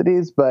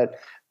ethnicities, but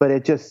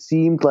it just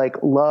seemed like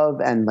love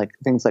and like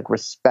things like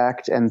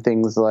respect and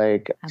things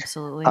like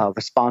absolutely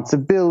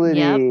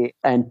responsibility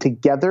and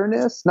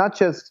togetherness, not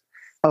just,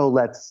 oh,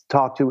 let's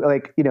talk to,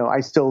 like, you know,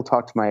 I still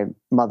talk to my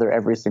mother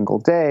every single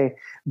day,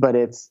 but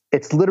it's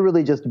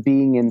literally just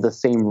being in the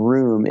same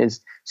room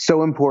is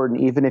so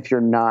important, even if you're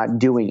not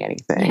doing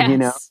anything, you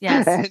know?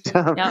 Yes.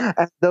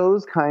 And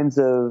those kinds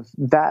of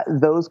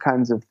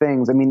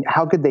things, I mean,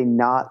 how could they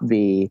not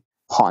be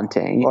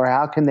haunting, or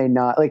how can they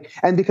not, like,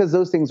 and because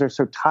those things are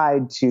so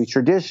tied to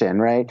tradition,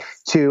 right?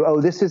 To,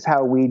 oh, this is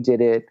how we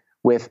did it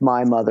with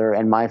my mother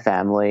and my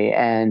family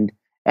and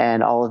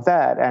all of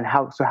that. And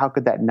how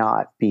could that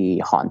not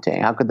be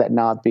haunting? How could that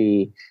not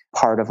be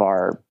part of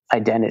our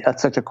identity?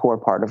 That's such a core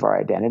part of our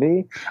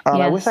identity.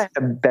 I wish I had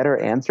a better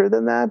answer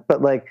than that,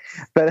 but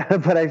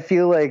I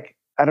feel like,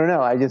 I don't know.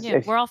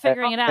 We're all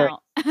figuring it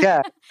out.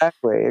 Yeah,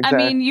 exactly. I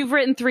mean, you've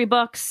written 3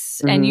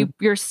 books and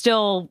you're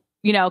still,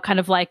 you know, kind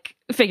of like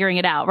figuring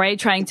it out, right?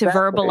 Trying to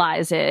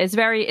verbalize it.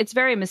 It's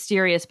very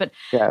mysterious, but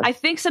I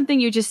think something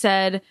you just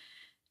said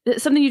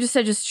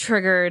just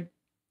triggered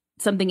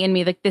something in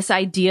me, like this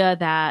idea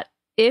that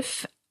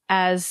if,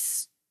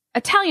 as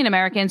Italian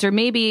Americans or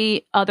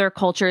maybe other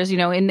cultures, you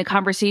know, in the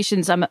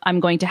conversations I'm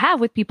going to have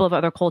with people of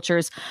other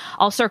cultures,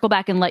 I'll circle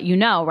back and let you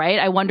know, right?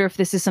 I wonder if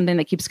this is something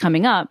that keeps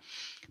coming up.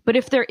 But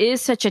if there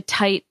is such a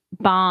tight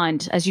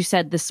bond, as you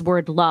said, this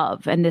word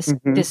love and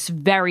this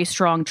very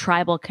strong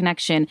tribal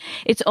connection,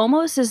 it's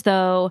almost as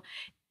though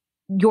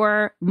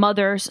your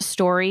mother's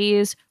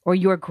stories or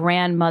your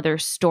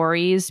grandmother's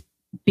stories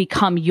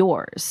become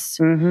yours,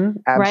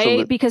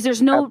 right? Because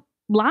there's no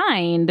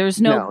line,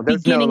 there's no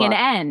beginning and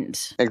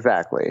end.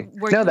 Exactly.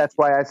 That's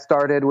why I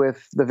started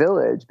with The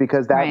Village,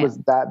 because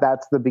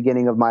that's the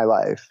beginning of my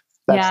life.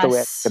 That's the way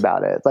I think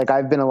about it. Like,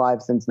 I've been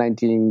alive since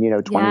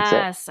 1926.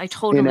 Yes, I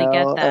totally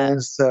get that.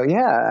 And so,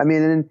 yeah, I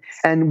mean,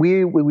 and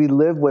we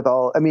live with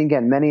all, I mean,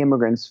 again, many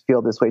immigrants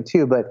feel this way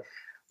too, but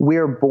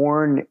we're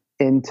born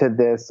into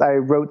this. I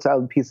wrote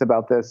a piece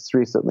about this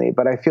recently,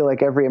 but I feel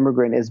like every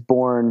immigrant is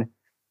born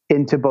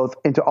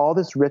into all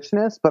this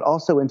richness, but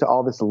also into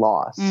all this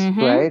loss,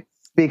 right?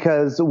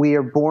 Because we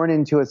are born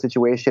into a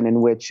situation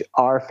in which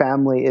our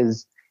family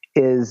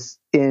is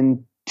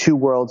in 2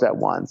 worlds at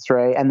once,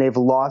 right? And they've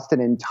lost an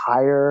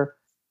entire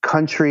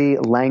country,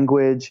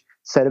 language,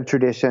 set of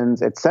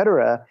traditions,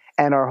 etc.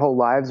 And our whole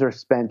lives are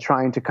spent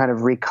trying to kind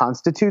of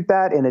reconstitute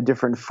that in a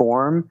different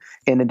form,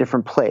 in a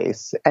different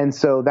place. And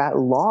so that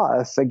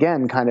loss,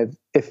 again, kind of,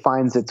 it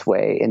finds its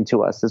way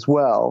into us as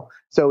well.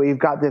 So we've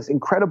got this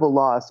incredible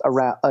loss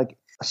around, like,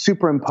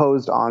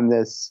 superimposed on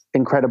this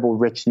incredible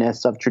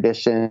richness of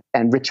tradition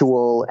and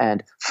ritual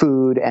and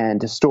food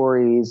and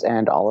stories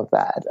and all of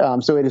that.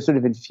 So it sort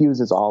of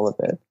infuses all of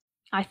it.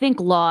 I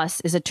think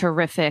loss is a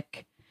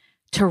terrific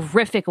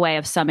way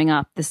of summing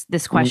up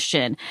this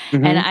question.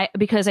 And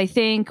because I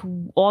think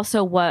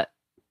also what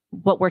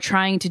we're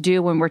trying to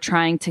do when we're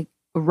trying to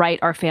write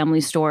our family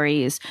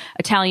stories,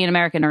 Italian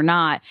American or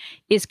not,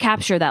 is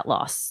capture that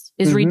loss,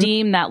 is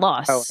redeem that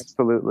loss. Oh,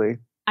 absolutely.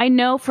 I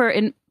know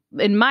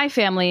in my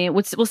family,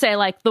 we'll say,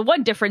 like, the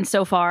one difference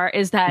so far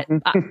is that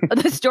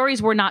the stories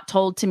were not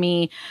told to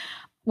me.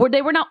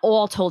 They were not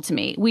all told to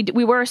me. We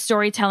were a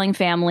storytelling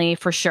family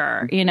for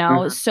sure, you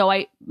know. So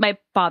my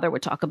father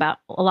would talk a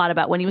lot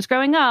about when he was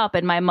growing up,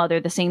 and my mother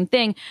the same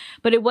thing.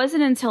 But it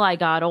wasn't until I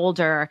got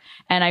older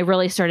and I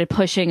really started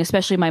pushing,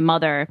 especially my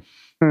mother,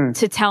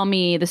 to tell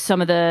me some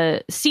of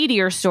the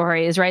seedier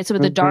stories, right? Some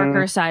of the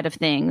darker side of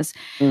things,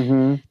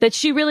 that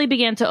she really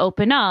began to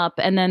open up.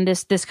 And then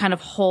this kind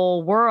of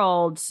whole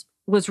world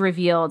was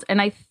revealed.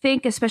 And I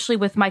think, especially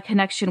with my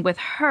connection with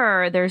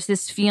her, there's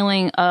this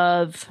feeling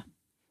of,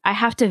 I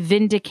have to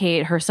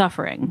vindicate her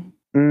suffering.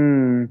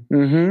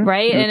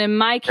 Right? And in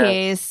my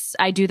case,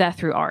 I do that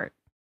through art.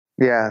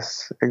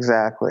 Yes,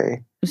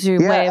 exactly.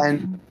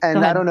 And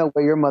I don't know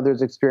what your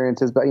mother's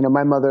experience is, but, you know,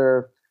 my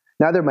mother,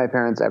 neither of my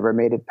parents ever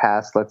made it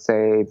past, let's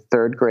say,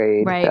 3rd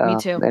grade. Right, me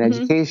too. In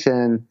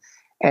education.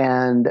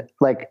 And,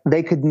 like,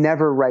 they could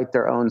never write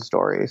their own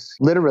stories,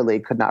 literally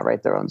could not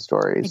write their own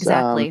stories.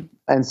 Exactly.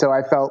 And so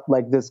I felt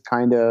like this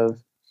kind of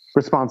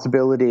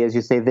responsibility, as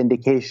you say,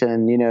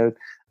 vindication, you know,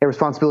 a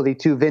responsibility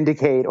to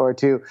vindicate or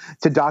to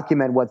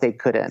document what they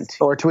couldn't,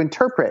 or to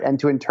interpret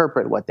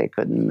what they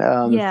couldn't.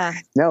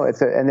 No,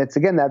 it's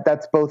again,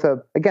 that's both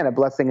a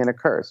blessing and a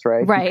curse,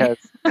 right? Right.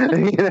 Because,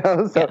 you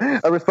know, so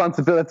a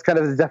responsibility, that's kind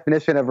of the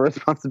definition of a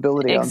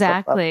responsibility.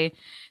 Exactly.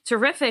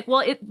 Terrific.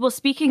 Well,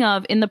 speaking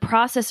of, in the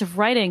process of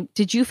writing,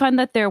 did you find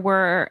that there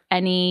were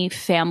any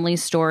family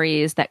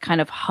stories that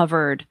kind of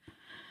hovered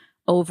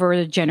over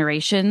the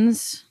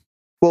generations?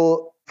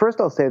 Well, first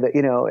I'll say that,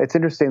 you know, it's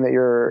interesting that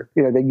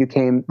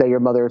that your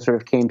mother sort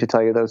of came to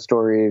tell you those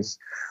stories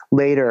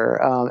later.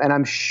 And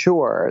I'm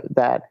sure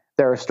that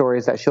there are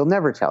stories that she'll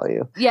never tell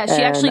you. Yeah,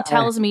 she actually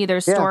tells me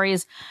there's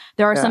stories.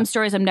 There are some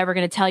stories I'm never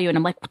going to tell you. And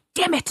I'm like,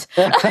 damn it.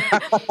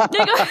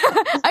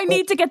 I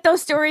need to get those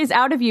stories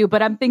out of you.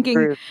 But I'm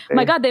thinking,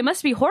 my God, they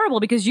must be horrible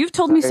because you've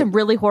told me some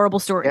really horrible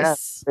stories.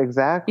 Yes,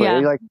 exactly. Yeah.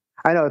 Like,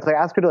 I know, it's like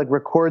ask her to like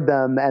record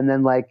them, and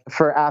then like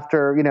for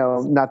after, you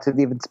know, not to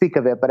even speak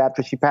of it, but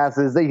after she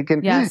passes, that you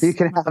can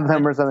have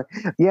them or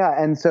something. Yeah,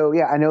 and so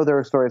I know there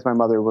are stories my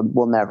mother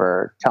will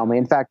never tell me.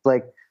 In fact,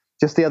 like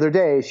just the other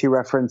day, she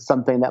referenced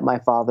something that my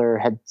father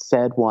had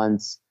said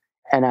once,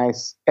 and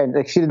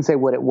like she didn't say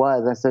what it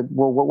was. I said,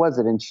 "Well, what was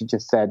it?" And she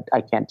just said,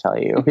 "I can't tell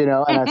you," you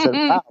know. And I said,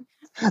 "Wow,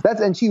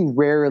 and she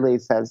rarely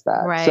says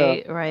that."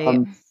 Right, right.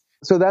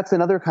 So that's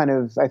another kind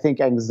of, I think,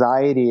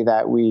 anxiety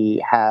that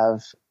we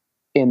have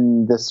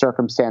in the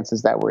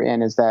circumstances that we're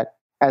in, is that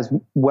as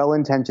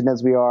well-intentioned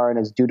as we are and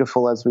as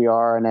dutiful as we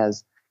are and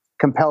as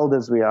compelled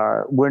as we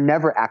are, we're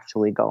never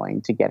actually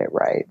going to get it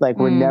right. Like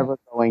we're never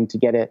going to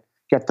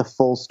get the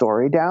full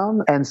story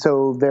down. And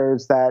so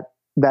there's that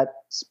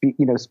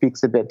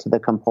speaks a bit to the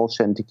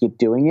compulsion to keep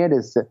doing it,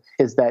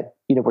 is that,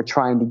 you know, we're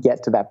trying to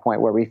get to that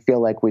point where we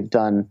feel like we've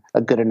done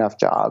a good enough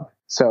job.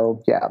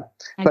 So, yeah.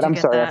 But I'm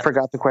sorry, I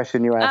forgot the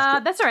question you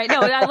asked. That's all right. No,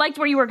 I liked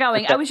where you were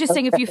going. I was just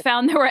saying if you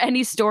found there were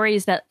any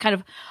stories that kind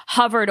of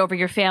hovered over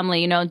your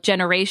family, you know,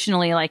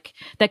 generationally, like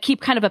that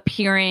keep kind of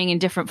appearing in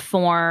different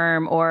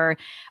form or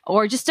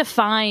just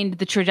defined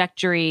the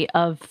trajectory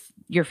of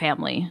your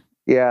family.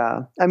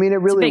 Yeah. I mean,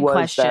 it really was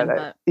question,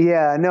 that.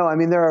 Yeah, no, I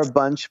mean, there are a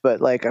bunch, but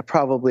like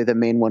probably the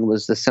main one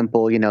was the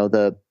simple, you know,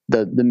 the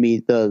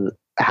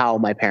how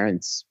my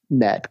parents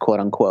met, quote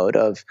unquote,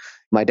 of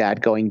my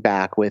dad going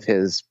back with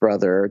his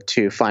brother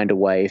to find a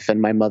wife,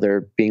 and my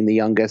mother being the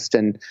youngest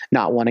and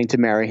not wanting to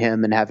marry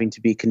him and having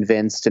to be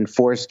convinced and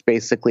forced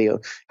basically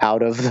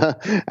out of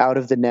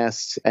the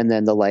nest, and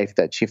then the life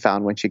that she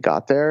found when she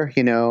got there,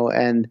 you know,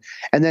 and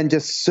then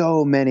just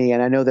so many,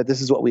 and I know that this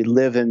is what we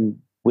live in.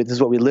 This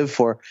is what we live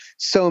for.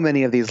 So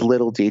many of these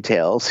little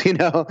details, you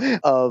know,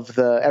 of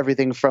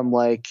everything from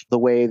like the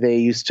way they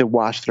used to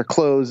wash their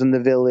clothes in the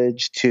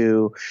village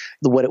to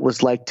what it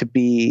was like to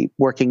be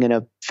working in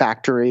a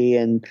factory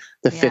in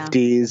the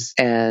 50s,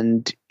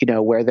 and, you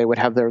know, where they would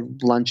have their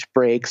that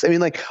breaks. I mean,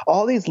 like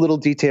all these little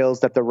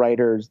details that the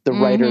writer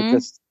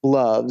just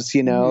loves,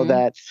 you know,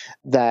 that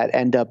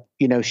end up,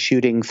 you know,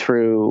 shooting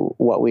through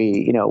what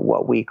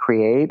we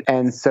create.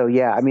 And so,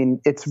 yeah, I mean,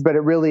 it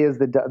really is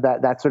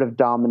that sort of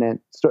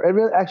dominant story. It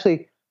really,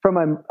 actually,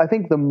 I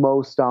think the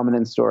most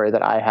dominant story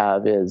that I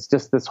have is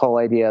just this whole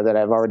idea that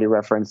I've already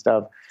referenced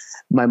of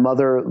my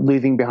mother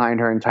leaving behind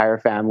her entire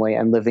family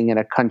and living in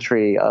a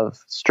country of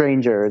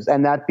strangers,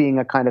 and that being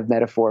a kind of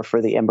metaphor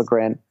for the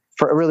immigrant,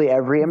 for really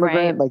every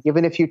immigrant. Right. Like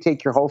even if you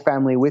take your whole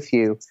family with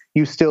you,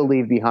 you still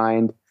leave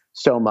behind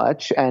so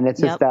much. And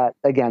it's just that,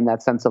 again,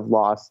 that sense of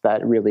loss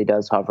that really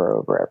does hover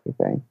over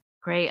everything.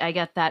 Great. I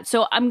get that.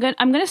 So I'm going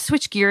to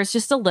switch gears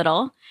just a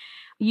little.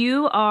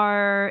 You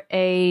are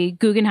a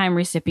Guggenheim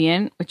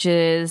recipient, which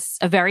is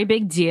a very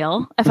big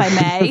deal, if I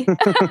may.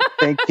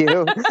 Thank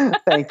you.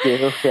 Thank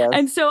you. Yes.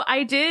 And so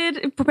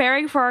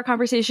preparing for our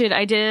conversation,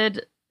 I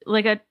did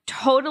like a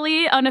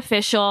totally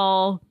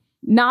unofficial,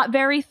 not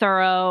very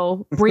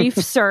thorough, brief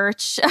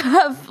search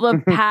of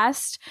the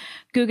past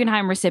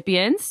Guggenheim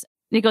recipients.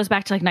 It goes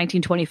back to like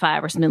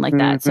 1925 or something like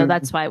that. Mm-hmm. So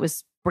that's why it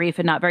was brief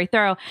and not very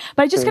thorough.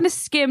 But I just kind of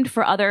skimmed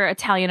for other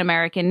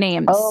Italian-American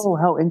names. Oh,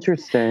 how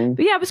interesting.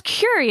 But yeah, I was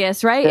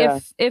curious, right? Yeah.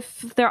 If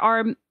there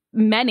are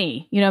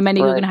many right.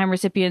 Guggenheim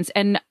recipients.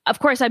 And of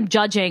course, I'm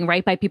judging,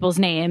 right, by people's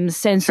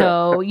names. And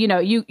so, you know,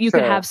 you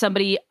could have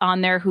somebody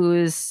on there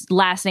whose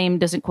last name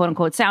doesn't quote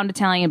unquote sound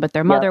Italian, but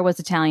their mother was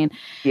Italian.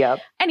 Yep.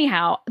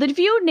 Anyhow, the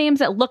few names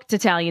that looked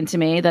Italian to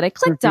me that I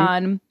clicked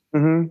on,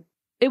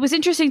 it was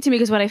interesting to me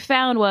because what I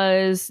found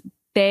was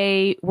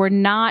they were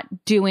not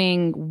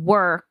doing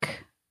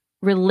work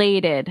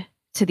related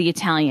to the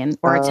Italian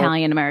or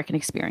Italian-American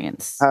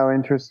experience. How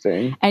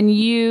interesting. And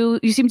you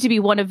seem to be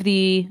one of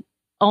the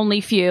only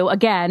few,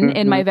 again,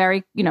 in my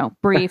very, you know,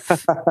 brief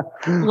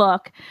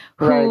look,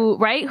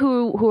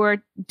 who are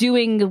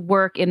doing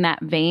work in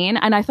that vein.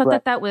 And I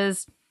thought that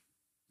was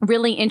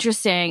really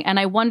interesting. And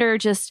I wonder,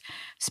 just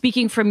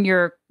speaking from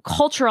your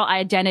cultural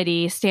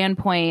identity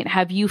standpoint,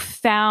 have you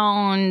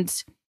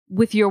found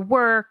with your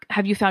work,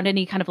 have you found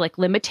any kind of like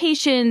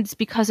limitations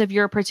because of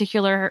your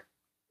particular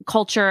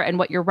culture and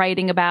what you're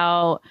writing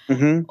about,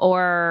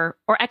 or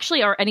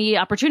any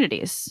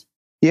opportunities?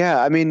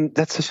 Yeah, I mean,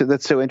 that's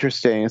so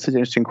interesting. It's an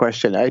interesting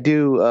question. I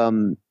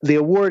do. The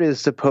award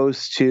is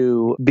supposed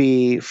to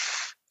be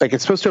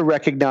it's supposed to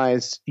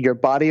recognize your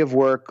body of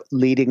work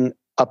leading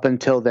up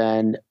until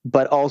then,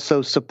 but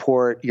also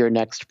support your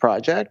next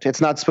project.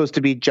 It's not supposed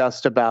to be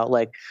just about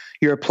like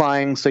you're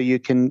applying so you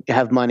can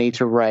have money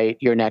to write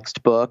your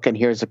next book and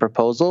here's a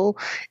proposal.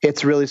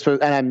 It's really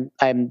supposed, and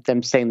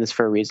I'm saying this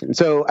for a reason.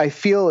 So I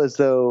feel as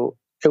though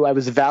I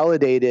was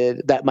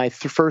validated, that my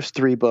first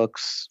three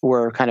books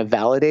were kind of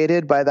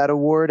validated by that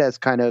award as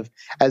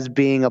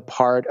being a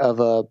part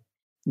of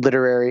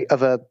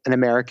an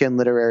American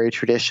literary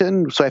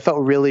tradition. So I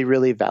felt really,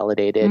 really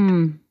validated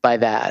by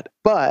that.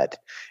 But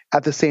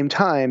at the same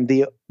time,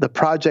 the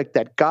project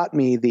that got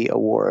me the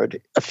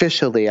award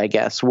officially, I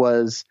guess,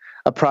 was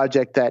a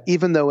project that,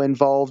 even though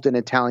involved an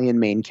Italian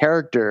main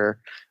character,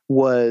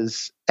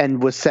 was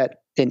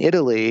set in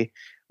Italy,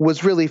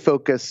 was really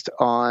focused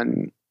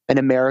on an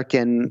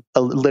American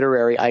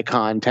literary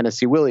icon,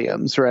 Tennessee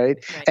Williams, right?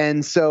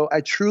 And so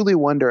I truly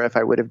wonder if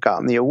I would have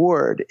gotten the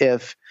award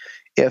if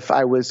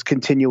I was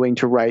continuing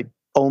to write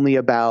only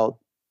about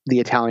the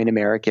Italian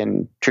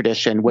American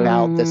tradition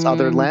without this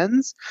other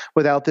lens,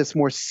 without this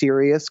more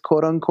serious,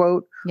 quote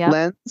unquote,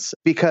 lens,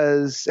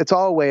 because it's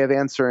all a way of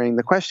answering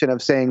the question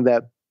of saying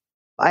that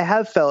I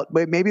have felt,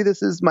 maybe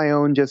this is my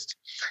own just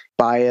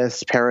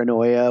bias,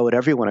 paranoia,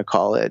 whatever you want to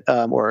call it,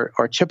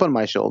 or chip on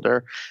my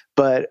shoulder.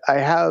 But I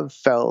have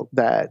felt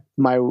that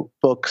my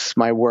books,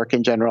 my work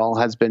in general,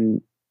 has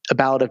been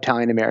about the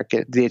Italian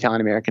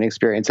American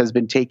experience, has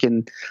been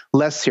taken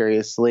less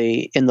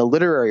seriously in the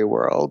literary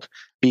world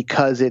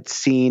because it's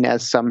seen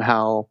as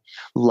somehow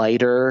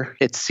lighter.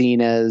 It's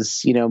seen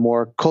as,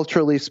 more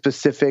culturally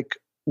specific,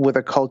 with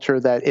a culture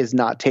that is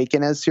not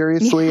taken as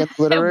seriously in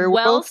the literary world.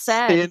 Well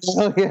said.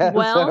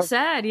 Well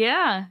said.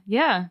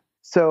 Yeah.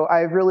 So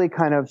I really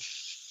kind of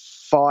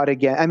fought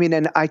again. I mean,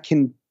 and I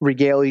can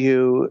regale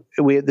you.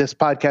 This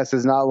podcast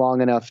is not long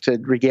enough to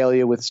regale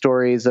you with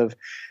stories of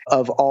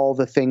all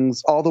the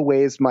things, all the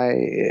ways my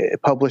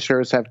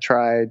publishers have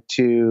tried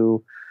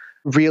to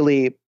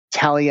really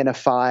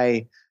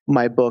Italianify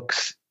my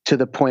books to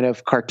the point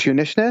of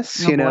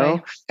cartoonishness,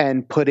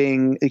 and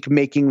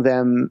making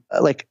them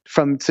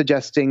from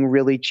suggesting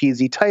really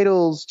cheesy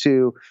titles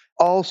to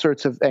all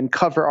sorts of, and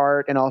cover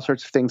art and all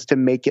sorts of things to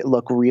make it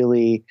look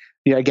really,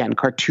 again,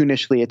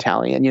 cartoonishly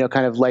Italian,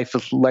 kind of life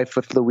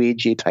with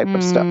Luigi type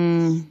of stuff.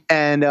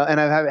 And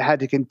I've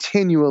had to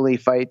continually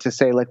fight to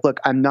say, look,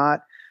 I'm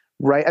not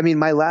right. I mean,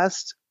 my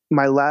last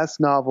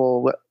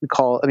novel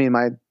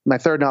my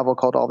third novel,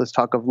 called All This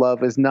Talk of Love,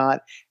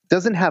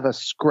 doesn't have a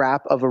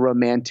scrap of a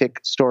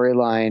romantic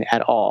storyline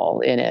at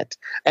all in it.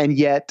 And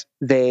yet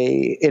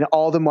in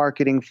all the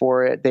marketing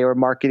for it, they were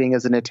marketing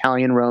as an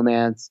Italian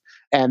romance,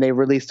 and they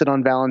released it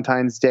on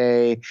Valentine's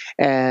Day,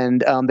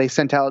 and they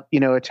sent out,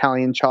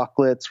 Italian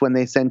chocolates when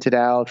they sent it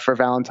out for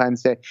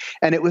Valentine's Day.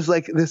 And it was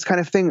like this kind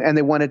of thing. And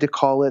they wanted to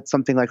call it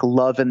something like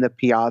Love in the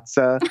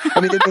Piazza. I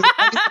mean,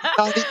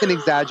 not even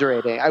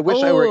exaggerating. I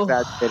wish I were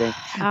exaggerating.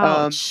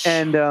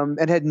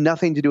 And had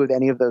nothing to do with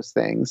any of those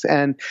things.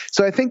 And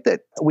so I think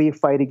that we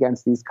fight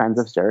against these kinds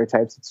of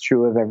stereotypes. It's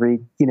true of every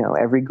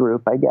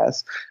group, I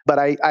guess. But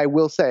I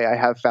will say I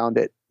have found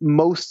it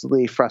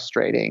mostly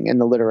frustrating in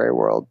the literary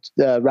world,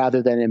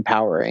 rather than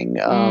empowering,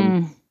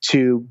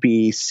 to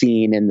be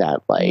seen in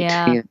that light.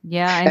 And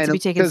to be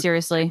taken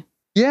seriously.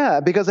 Yeah,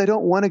 because I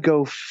don't want to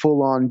go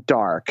full on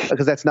dark,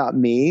 because that's not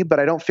me, but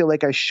I don't feel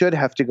like I should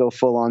have to go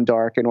full on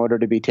dark in order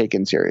to be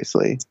taken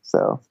seriously.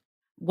 So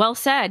well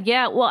said.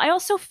 Yeah. Well, I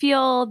also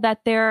feel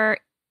that there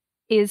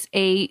is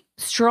a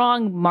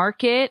strong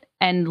market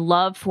and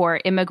love for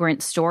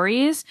immigrant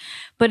stories,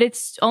 but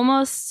it's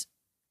almost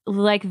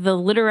like the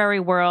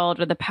literary world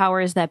or the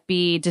powers that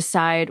be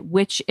decide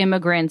which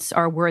immigrants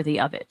are worthy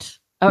of it,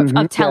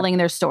 of telling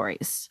their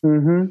stories.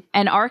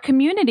 And our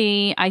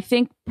community, I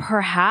think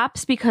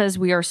perhaps because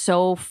we are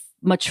so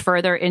much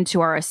further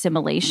into our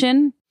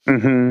assimilation,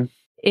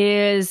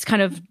 is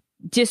kind of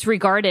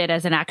disregarded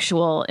as an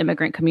actual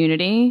immigrant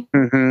community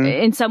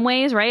in some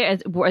ways,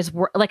 right? As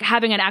we're like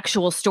having an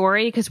actual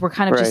story, because we're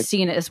kind of just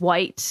seen it as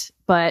white.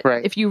 But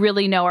if you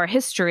really know our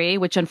history,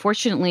 which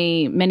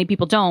unfortunately many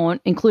people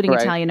don't, including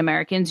Italian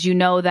Americans,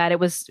 that it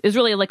was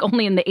really like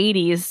only in the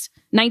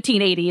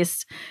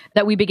 1980s,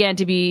 that we began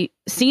to be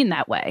seen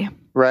that way.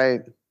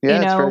 Right.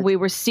 Yeah, we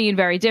were seen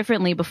very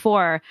differently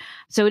before.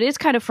 So it is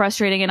kind of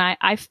frustrating. And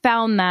I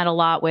found that a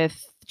lot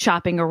with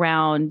shopping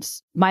around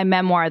my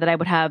memoir, that I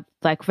would have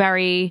like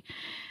very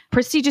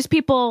prestigious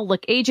people,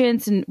 like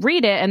agents, and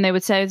read it. And they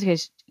would say, okay,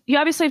 you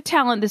obviously have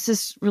talent. This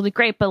is really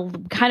great,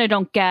 but kind of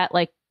don't get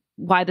like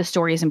why the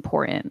story is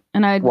important.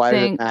 And I think, why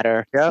does it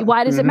matter? Yep.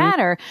 Why does it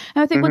matter?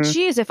 And I think, well,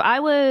 geez, if I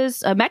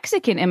was a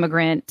Mexican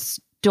immigrant's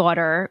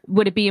daughter,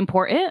 would it be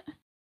important?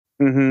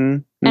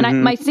 And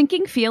my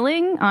thinking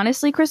feeling,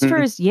 honestly,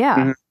 Christopher, is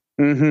that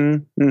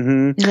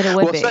it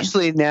would be.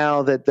 Especially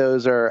now that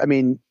those are, I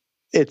mean,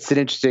 it's an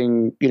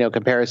interesting,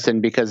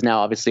 comparison, because now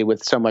obviously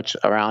with so much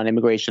around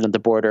immigration at the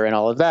border and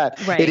all of that,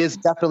 it is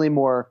definitely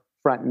more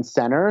front and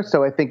center.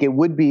 So I think it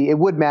would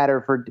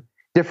matter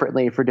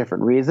differently for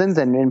different reasons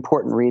and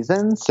important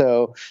reasons.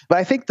 So, but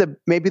I think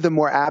maybe the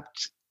more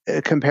apt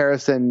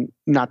comparison,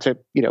 not to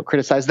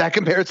criticize that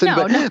comparison,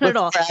 but not at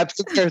all. Apt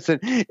comparison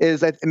is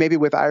that maybe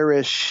with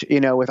Irish,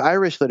 with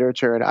Irish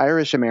literature and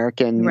Irish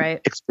American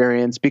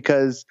experience,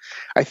 because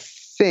I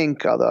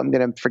think, although I'm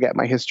going to forget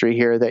my history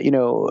here, that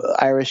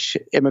Irish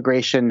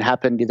immigration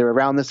happened either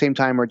around the same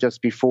time or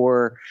just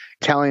before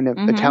Italian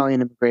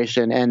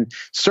immigration, and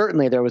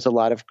certainly there was a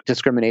lot of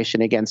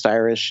discrimination against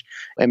Irish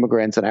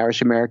immigrants and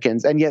Irish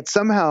Americans, and yet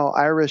somehow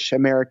Irish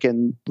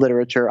American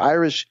literature,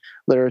 Irish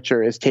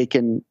literature is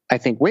taken, I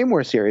think, way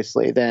more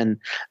seriously than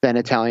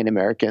Italian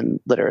American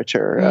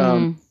literature.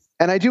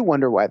 And I do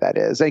wonder why that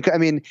is. I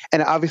mean,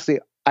 and obviously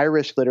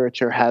Irish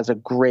literature has a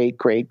great,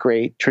 great,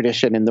 great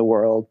tradition in the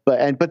world,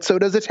 but so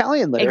does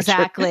Italian literature.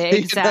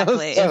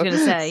 Exactly. I was going to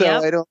say, so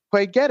I don't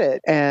quite get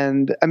it.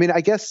 And I mean, I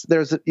guess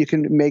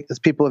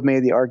people have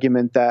made the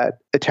argument that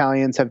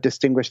Italians have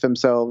distinguished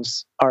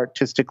themselves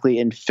artistically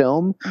in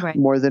film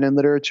more than in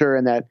literature,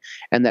 and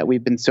that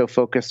we've been so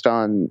focused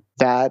on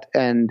that,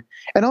 and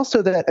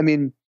also that, I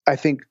mean, I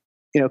think,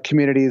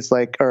 communities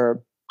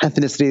or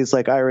ethnicities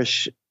like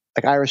Irish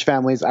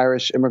families,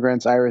 Irish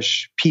immigrants,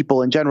 Irish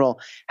people in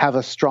general have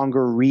a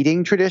stronger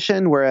reading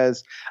tradition.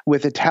 Whereas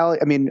with Italian,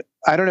 I mean,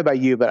 I don't know about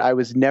you, but I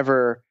was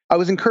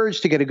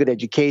encouraged to get a good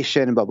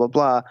education and blah, blah,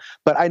 blah.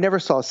 But I never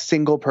saw a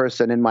single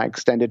person in my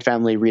extended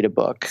family read a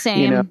book.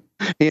 Same.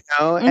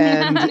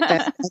 And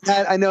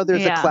that, I know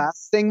there's a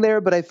class thing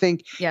there, but I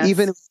think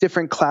even with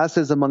different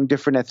classes among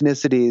different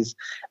ethnicities,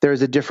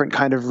 there's a different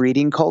kind of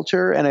reading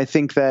culture. And I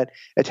think that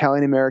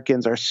Italian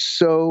Americans are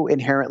so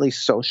inherently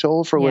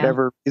social for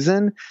whatever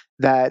reason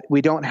that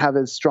we don't have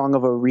as strong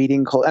of a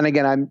reading culture. And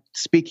again, I'm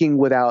speaking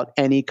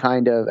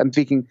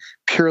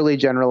purely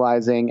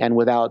generalizing and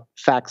without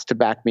facts to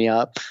back me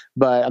up,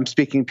 but I'm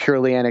speaking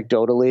purely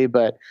anecdotally,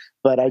 but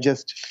I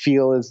just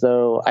feel as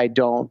though I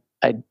don't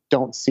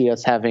see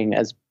us having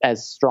as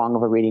strong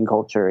of a reading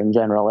culture in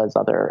general as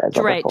other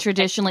cultures.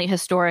 Traditionally,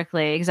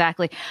 historically,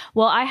 exactly.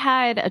 Well, I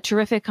had a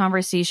terrific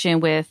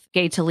conversation with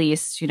Gay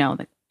Talese,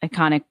 the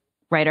iconic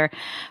writer,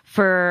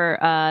 for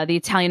the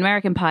Italian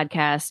American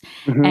podcast.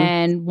 Mm-hmm.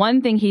 And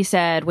one thing he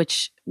said,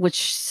 which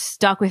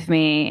stuck with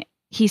me,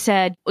 he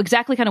said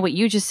exactly kind of what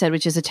you just said,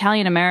 which is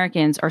Italian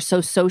Americans are so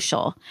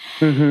social,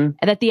 and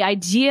that the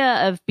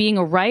idea of being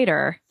a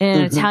writer in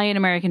an Italian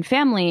American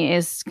family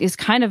is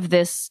kind of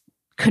this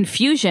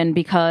confusion,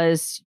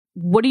 because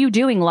what are you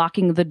doing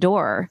locking the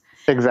door?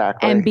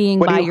 Exactly. And being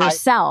by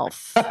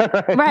yourself.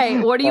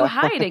 Right. What are you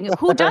hiding?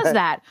 Who does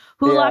that?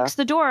 Who locks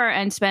the door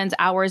and spends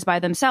hours by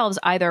themselves,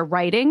 either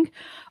writing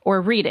or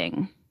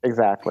reading?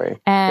 Exactly.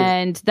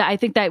 And I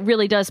think that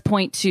really does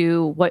point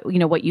to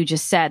what you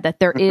just said, that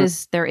there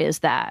is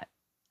that.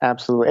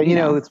 Absolutely.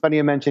 And, it's funny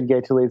you mentioned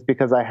Gay Talese,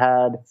 because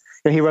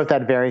he wrote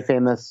that very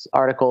famous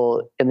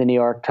article in the New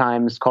York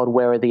Times called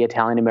 "Where Are the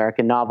Italian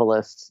American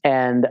Novelists?"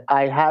 And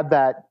I had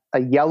a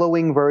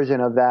yellowing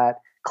version of that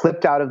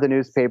clipped out of the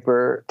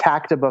newspaper,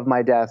 tacked above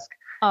my desk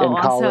in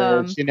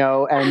college,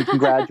 and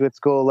graduate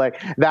school. Like,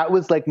 that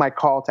was like my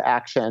call to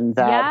action,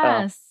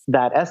 that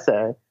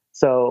essay.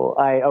 So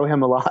I owe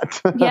him a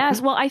lot. Yes.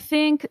 Well, I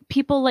think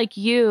people like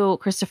you,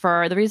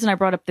 Christopher, the reason I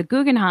brought up the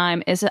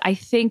Guggenheim is that I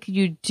think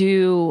you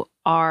do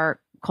our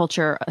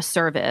culture a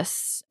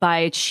service by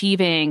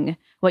achieving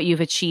what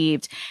you've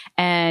achieved,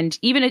 and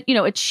even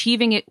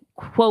achieving it,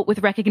 quote, with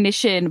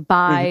recognition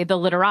by the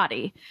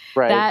literati.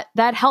 Right.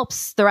 That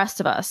helps the rest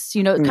of us.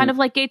 Kind of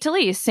like Gay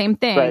Talese, same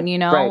thing.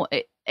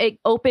 Right. It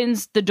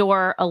opens the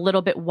door a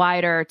little bit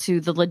wider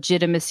to the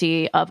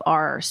legitimacy of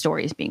our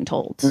stories being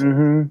told.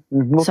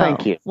 Well,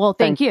 thank you. Well,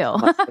 thank you.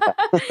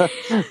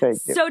 Thank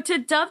you. So to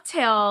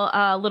dovetail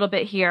a little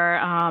bit here,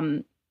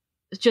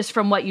 just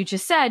from what you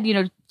just said,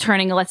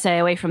 turning, let's say,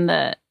 away from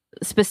the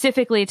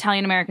specifically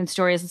Italian American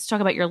stories, let's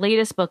talk about your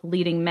latest book,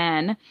 Leading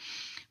Men,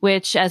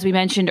 which, as we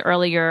mentioned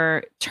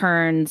earlier,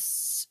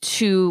 turns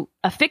to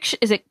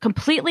is it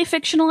completely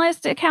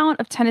fictionalized account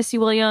of Tennessee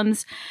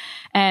Williams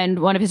and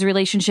one of his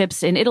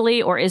relationships in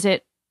Italy, or is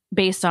it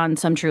based on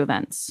some true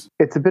events?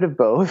 It's a bit of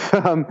both.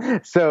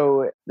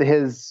 So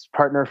his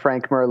partner,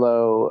 Frank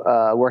Merlot,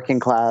 a working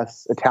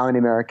class Italian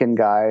American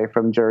guy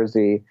from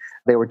Jersey,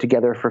 they were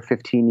together for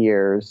 15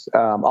 years.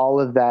 All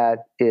of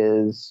that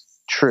is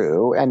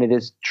true. And it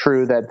is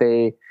true that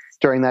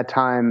during the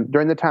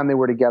time they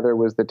were together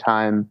was the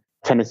time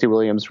Tennessee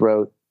Williams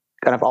wrote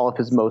kind of all of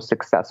his most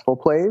successful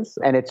plays.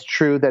 And it's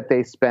true that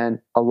they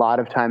spent a lot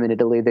of time in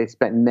Italy. They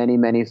spent many,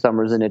 many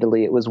summers in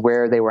Italy. It was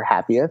where they were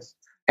happiest.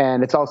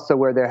 And it's also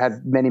where there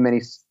had many,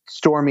 many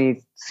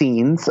stormy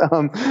scenes.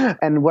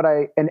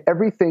 And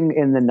everything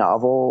in the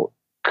novel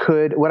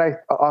what I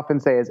often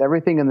say is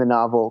everything in the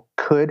novel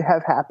could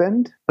have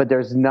happened, but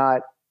there's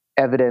not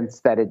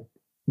evidence that it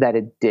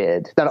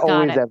did. Not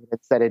always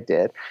evidence that it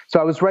did. So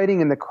I was writing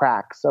in the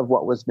cracks of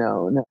what was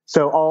known.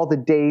 So all the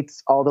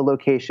dates, all the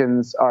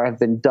locations have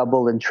been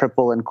double and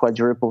triple and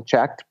quadruple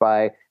checked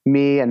by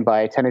me and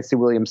by Tennessee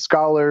Williams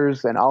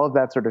scholars and all of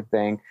that sort of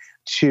thing,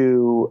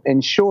 to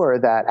ensure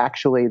that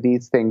actually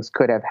these things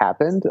could have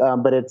happened.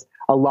 But it's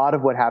a lot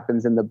of what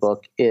happens in the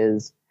book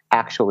is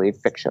actually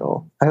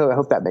fictional. I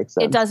hope that makes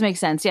sense. It does make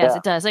sense. Yes,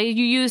 it does. You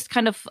used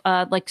kind of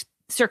like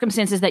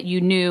circumstances that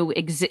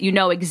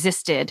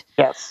existed.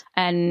 Yes.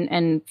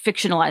 And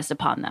fictionalized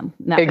upon them.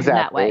 In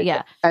that way.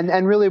 Yeah.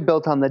 And really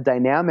built on the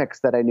dynamics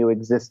that I knew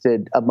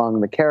existed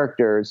among the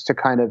characters to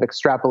kind of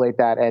extrapolate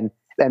that and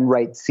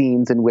write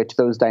scenes in which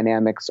those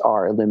dynamics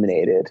are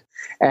illuminated.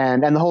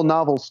 And the whole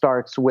novel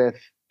starts with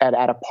at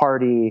a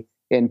party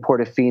in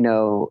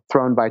Portofino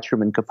thrown by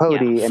Truman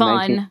Capote. Yeah,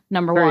 fun,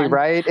 number one.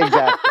 Right,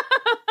 exactly.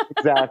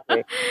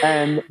 exactly.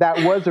 And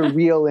that was a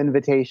real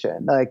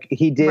invitation. Like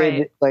he did,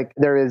 Right. like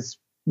there is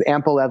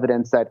ample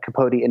evidence that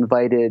Capote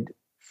invited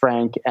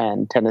Frank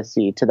and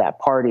Tennessee to that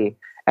party.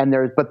 And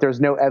there's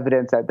no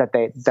evidence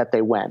that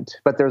they went,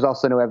 but there's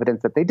also no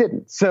evidence that they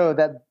didn't. So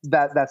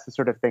that's the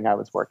sort of thing I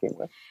was working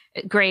with.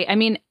 Great. I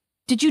mean,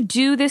 did you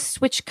do this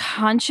switch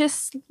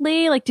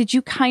consciously? Like, did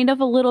you kind of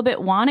a little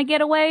bit want to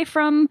get away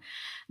from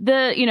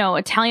the,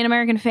 Italian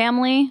American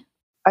family?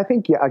 I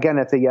think, yeah, again,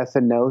 it's a yes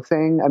and no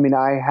thing. I mean,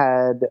 I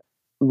had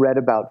read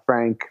about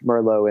Frank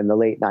Merlo in the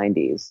late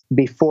 90s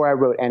before I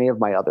wrote any of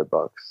my other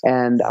books.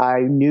 And I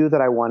knew that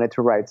I wanted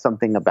to write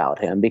something about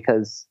him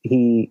because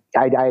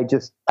I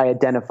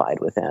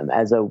identified with him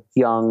as a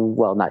young,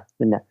 well,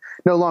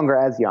 no longer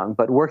as young,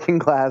 but working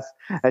class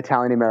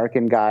Italian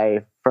American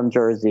guy from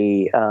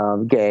Jersey,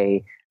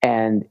 gay,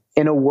 and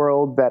in a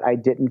world that I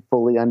didn't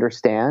fully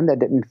understand, I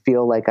didn't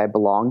feel like I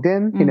belonged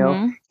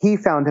in. He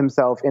found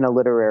himself in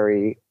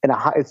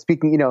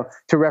speaking,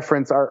 to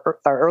reference our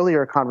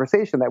earlier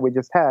conversation that we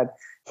just had,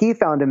 he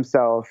found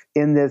himself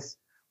in this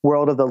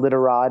world of the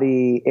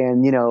literati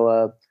in,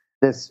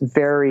 this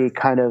very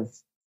kind of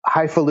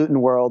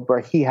highfalutin world where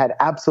he had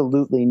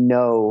absolutely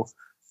no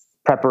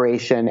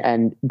preparation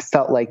and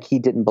felt like he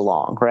didn't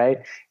belong,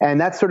 right?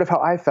 And that's sort of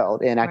how I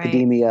felt in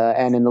academia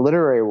and in the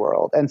literary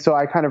world. And so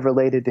I kind of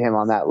related to him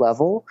on that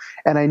level.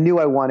 And I knew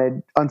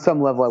on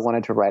some level, I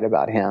wanted to write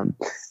about him,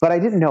 but I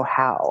didn't know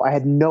how. I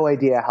had no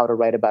idea how to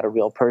write about a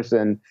real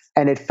person.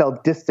 And it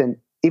felt distant.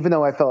 Even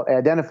though I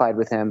identified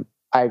with him,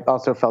 I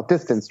also felt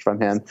distanced from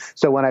him.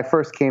 So when I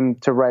came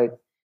to write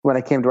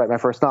my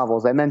first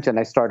novels, I mentioned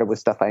I started with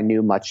stuff I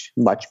knew much,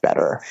 much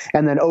better.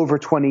 And then over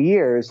 20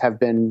 years have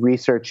been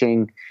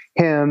researching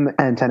him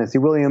and Tennessee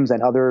Williams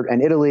and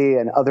Italy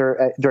and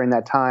other during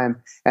that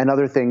time and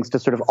other things to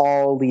sort of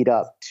all lead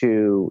up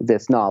to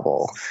this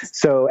novel.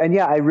 So, and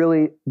yeah, I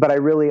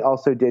really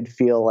also did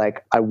feel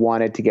like I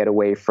wanted to get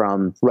away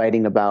from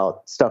writing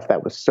about stuff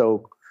that was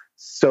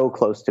so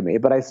close to me,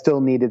 but I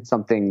still needed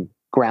something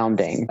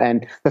grounding.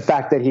 And the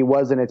fact that he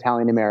was an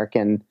Italian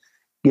American,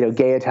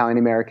 gay Italian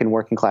American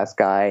working class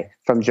guy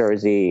from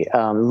Jersey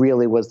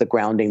really was the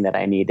grounding that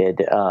I needed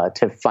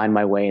to find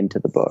my way into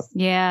the book.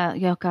 Yeah.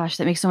 Oh, gosh,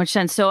 that makes so much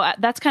sense. So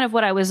that's kind of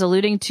what I was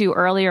alluding to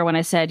earlier when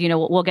I said,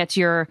 we'll get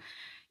to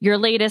your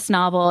latest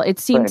novel. It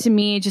seemed to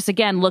me, just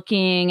again,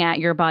 looking at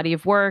your body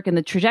of work and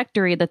the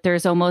trajectory, that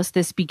there's almost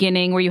this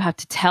beginning where you have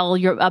to tell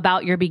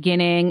about your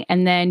beginning,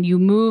 and then you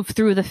move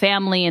through the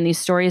family and these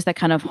stories that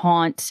kind of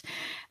haunt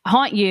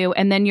you,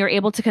 and then you're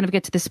able to kind of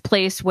get to this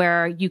place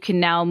where you can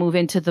now move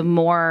into the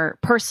more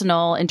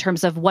personal in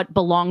terms of what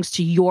belongs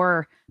to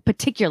your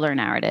particular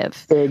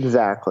narrative.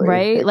 Exactly.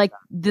 Right? Exactly. Like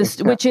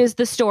this, which is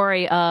the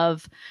story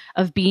of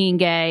being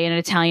gay in an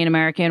Italian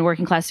American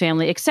working class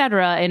family, et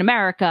cetera, in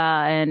America,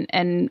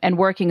 and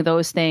working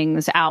those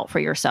things out for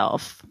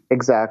yourself.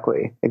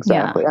 Exactly.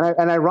 Yeah.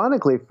 And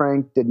ironically,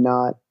 Frank did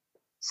not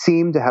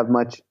seem to have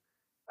much.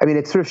 I mean,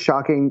 it's sort of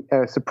shocking,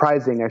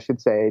 surprising, I should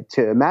say,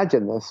 to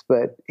imagine this,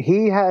 but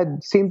he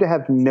seemed to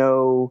have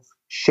no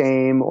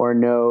shame or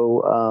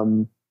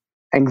no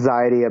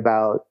anxiety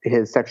about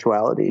his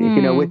sexuality,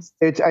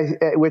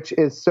 which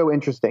is so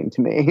interesting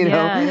to me, It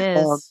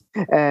is.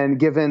 And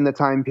given the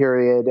time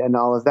period and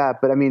all of that.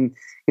 But I mean,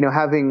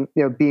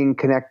 being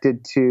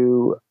connected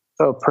to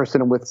a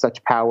person with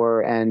such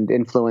power and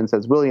influence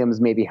as Williams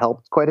maybe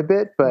helped quite a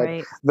bit,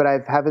 but I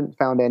haven't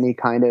found any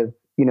kind of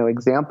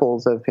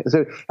examples of.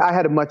 So I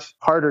had a much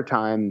harder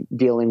time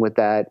dealing with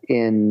that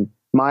in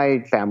my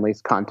family's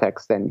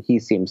context than he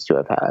seems to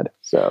have had.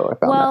 So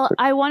I found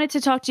I wanted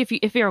to talk to you,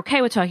 if you're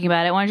okay with talking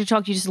about it, I wanted to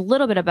talk to you just a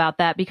little bit about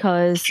that,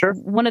 because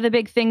one of the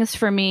big things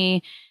for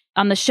me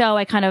on the show,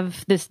 I kind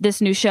of,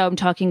 this new show, I'm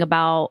talking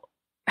about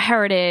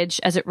heritage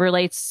as it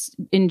relates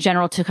in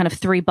general to kind of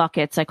three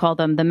buckets. I call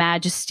them the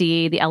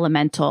majesty, the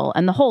elemental,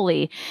 and the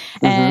holy.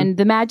 Mm-hmm. And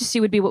the majesty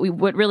would be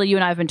what really you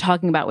and I have been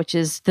talking about, which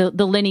is the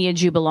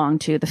lineage you belong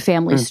to, the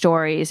family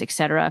stories,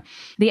 etc.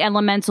 The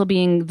elemental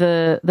being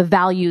the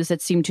values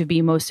that seem to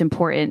be most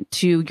important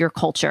to your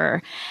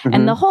culture. Mm-hmm.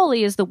 And the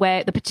holy is the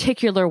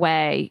particular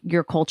way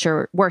your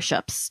culture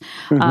worships.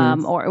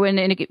 And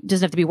it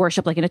doesn't have to be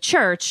worship like in a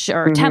church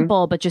or a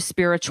temple, but just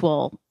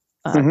spiritual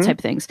type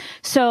things.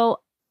 So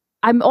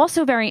I'm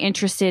also very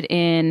interested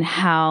in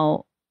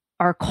how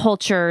our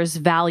culture's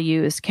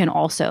values can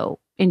also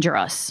injure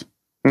us.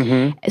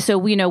 Mm-hmm.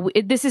 So,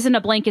 this isn't a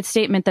blanket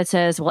statement that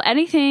says, well,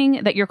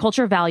 anything that your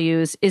culture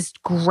values is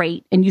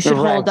great and you should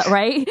hold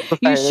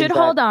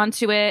on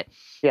to it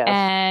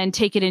and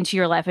take it into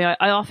your life.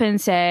 I often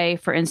say,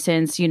 for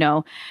instance,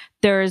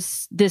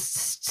 there's this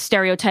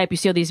stereotype. You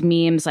see all these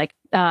memes like,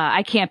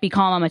 I can't be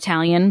calm, I'm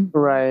Italian.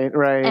 Right.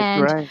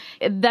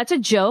 And that's a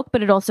joke,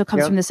 but it also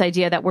comes from this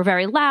idea that we're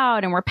very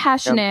loud and we're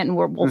passionate and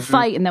we'll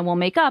fight and then we'll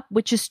make up,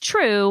 which is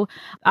true.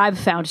 I've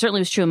found, certainly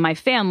was true in my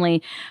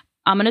family.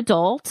 I'm an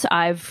adult.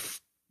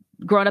 I've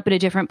grown up in a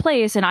different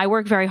place and I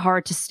work very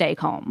hard to stay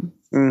calm.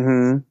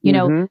 Mm-hmm. You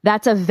know,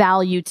 that's a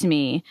value to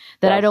me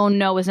that Yes. I don't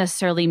know is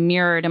necessarily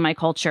mirrored in my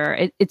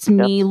culture. It's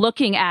me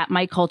looking at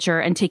my culture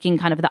and taking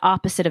kind of the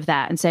opposite of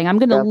that and saying, I'm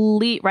going to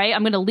leave, right?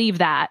 I'm going to leave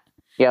that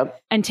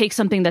and take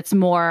something that's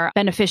more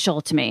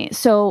beneficial to me.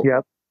 So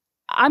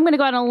I'm going to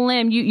go on a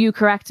limb. You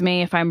correct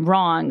me if I'm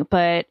wrong,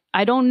 but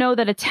I don't know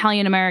that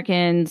Italian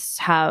Americans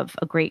have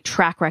a great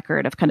track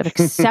record of kind of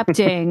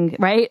accepting,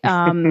 right?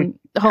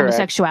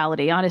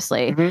 Homosexuality,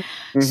 honestly.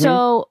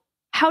 So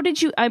how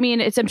did you, I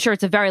mean, I'm sure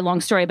it's a very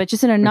long story, but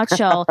just in a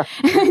nutshell,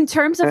 in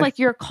terms of like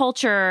your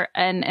culture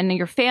and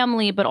your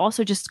family, but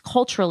also just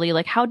culturally,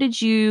 like how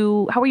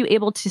were you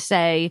able to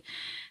say,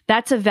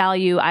 that's a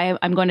value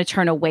I'm going to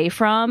turn away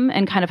from,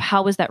 and kind of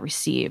how was that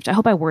received? I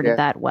hope I worded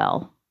that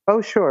well.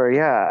 Oh, sure.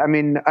 Yeah. I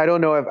mean, I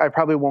don't know if I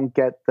probably won't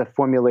get the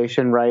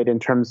formulation right in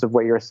terms of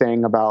what you're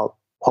saying about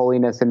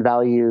holiness and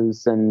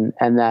values and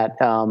that.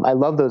 I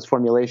love those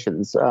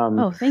formulations.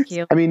 Oh, thank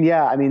you. I mean,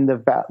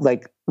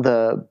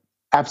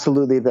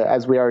 absolutely,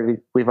 as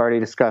we've already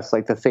discussed,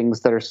 like the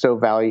things that are so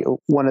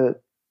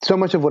so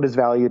much of what is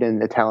valued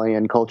in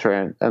Italian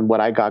culture and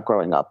what I got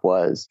growing up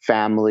was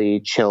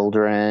family,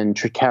 children,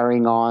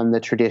 carrying on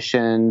the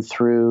tradition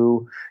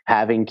through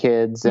having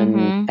kids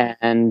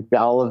and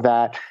all of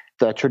that,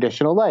 the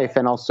traditional life,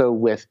 and also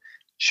with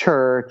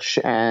church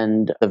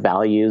and the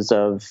values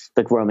of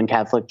the Roman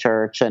Catholic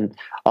Church and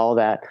all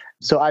that.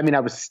 So, I mean, I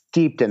was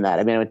steeped in that.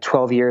 I mean, I had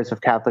 12 years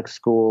of Catholic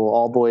school,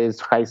 all boys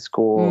high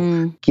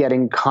school,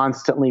 getting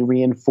constantly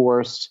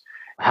reinforced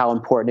how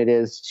important it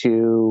is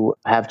to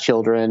have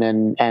children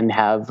and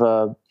have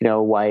a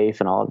wife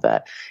and all of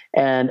that.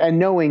 And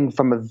knowing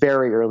from a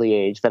very early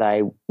age that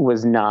I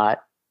was not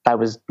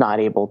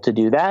able to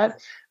do that.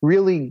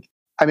 Really,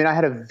 I mean, I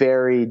had a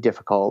very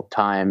difficult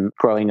time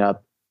growing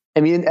up. I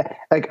mean,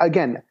 like,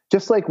 again,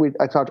 just like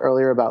I talked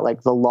earlier about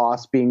like the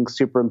loss being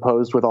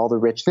superimposed with all the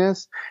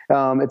richness.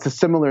 It's a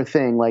similar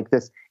thing, like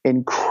this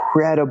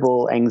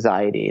incredible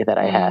anxiety that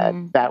I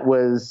had that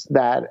was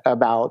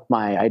about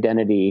my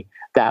identity,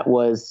 that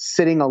was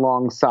sitting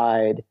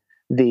alongside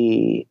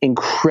the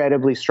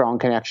incredibly strong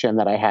connection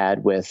that I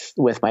had with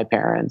my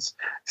parents.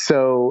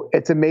 So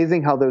it's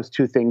amazing how those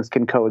two things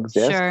can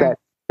coexist,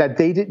 that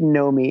they didn't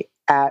know me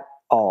at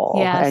all.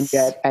 Yes.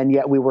 And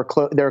yet we were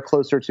they're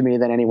closer to me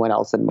than anyone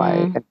else in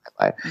my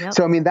life. Yep.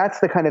 So I mean,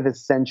 that's the kind of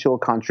essential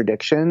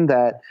contradiction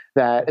and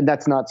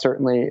that's not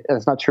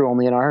true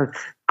only in our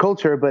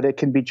culture, but it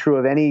can be true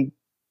of any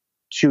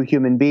two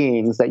human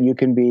beings, that you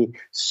can be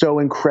so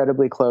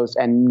incredibly close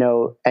and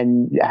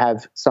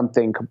have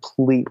something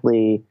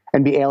completely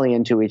and be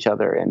alien to each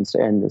other in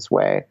this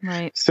way.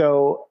 Right.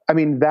 So, I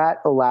mean, that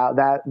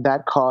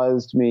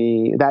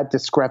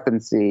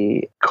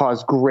discrepancy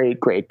caused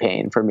great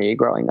pain for me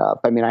growing up.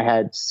 I mean, I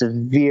had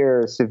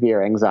severe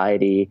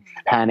anxiety,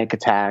 panic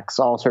attacks,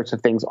 all sorts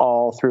of things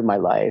all through my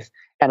life.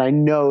 And I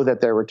know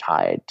that they were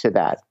tied to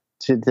that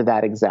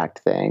exact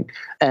thing.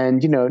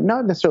 And,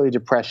 not necessarily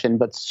depression,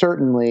 but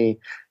certainly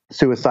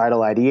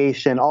suicidal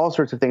ideation, all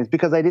sorts of things,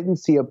 because I didn't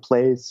see a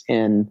place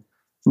in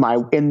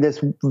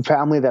this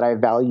family that I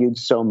valued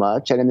so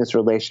much, and in this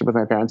relationship with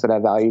my parents that I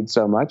valued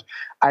so much.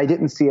 I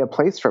didn't see a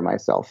place for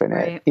myself in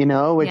it,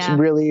 which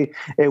really,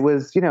 it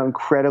was,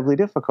 incredibly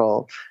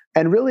difficult.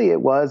 And really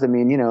it was, I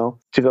mean,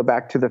 to go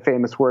back to the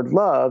famous word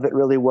love, it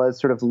really was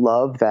sort of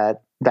love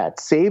that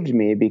saved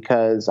me,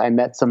 because I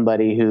met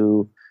somebody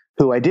who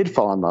I did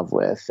fall in love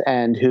with,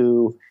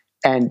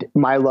 and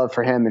my love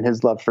for him and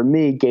his love for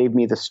me gave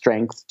me the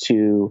strength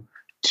to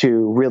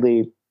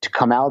really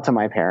come out to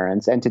my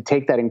parents and to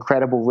take that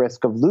incredible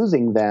risk of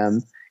losing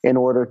them in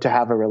order to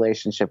have a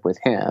relationship with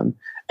him.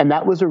 And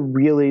that was a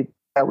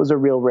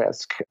real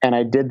risk. And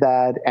I did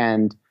that,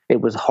 and it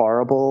was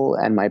horrible,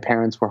 and my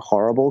parents were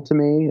horrible to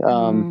me.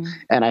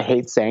 And I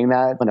hate saying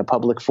that in a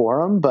public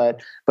forum, but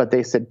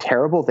they said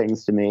terrible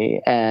things to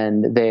me,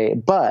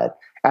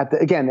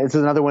 again, this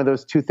is another one of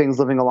those two things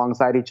living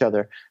alongside each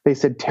other. They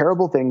said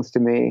terrible things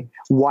to me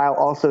while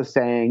also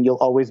saying, "You'll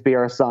always be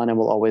our son, and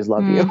we'll always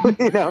love you."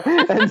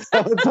 And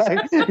so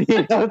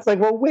it's like,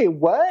 well, wait,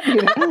 what?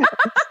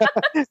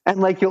 And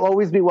like, you'll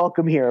always be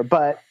welcome here.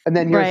 And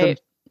then here's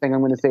something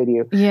I'm going to say to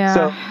you.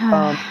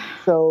 Yeah.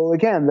 So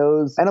again,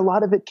 and a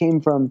lot of it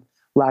came from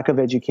lack of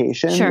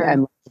education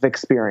and lack of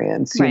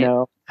experience.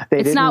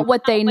 It's not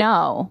what they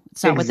know.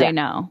 It's not what they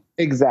know.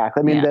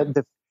 Exactly.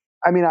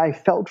 I mean, I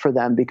felt for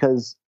them,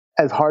 because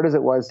as hard as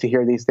it was to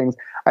hear these things,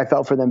 I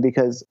felt for them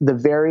because the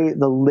very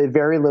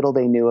little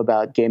they knew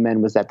about gay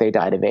men was that they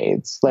died of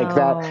AIDS,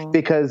 that,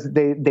 because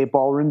they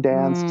ballroom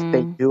danced.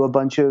 They knew a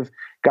bunch of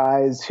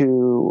guys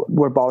who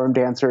were ballroom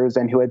dancers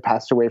and who had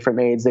passed away from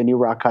AIDS. They knew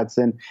Rock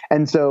Hudson.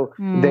 And so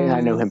I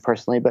know him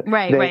personally, but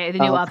they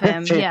knew of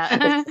him.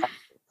 Yeah.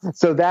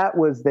 So that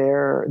was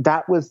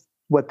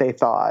what they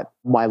thought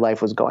my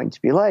life was going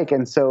to be like.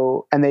 And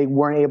they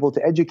weren't able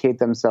to educate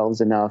themselves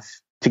enough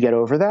to get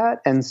over that.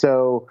 And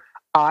so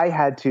I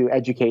had to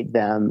educate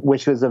them,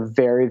 which was a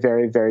very,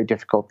 very, very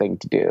difficult thing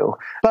to do.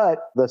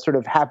 But the sort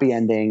of happy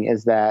ending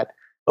is that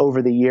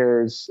over the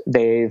years,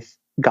 they've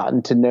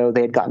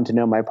they had gotten to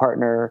know my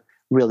partner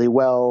really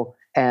well.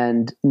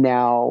 And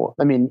now,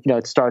 I mean,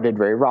 it started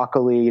very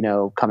rockily,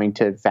 coming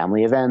to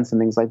family events and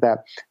things like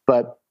that.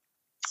 But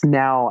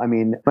now, I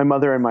mean, my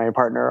mother and my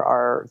partner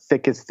are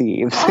thick as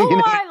thieves.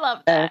 Oh, I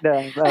love that.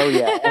 And, oh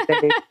yeah,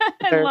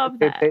 I love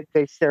that.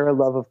 They share a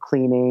love of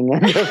cleaning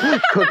and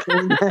of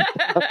cooking,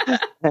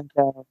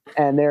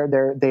 and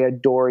they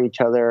adore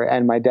each other.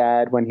 And my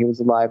dad, when he was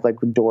alive,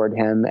 adored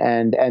him.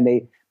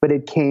 But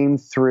it came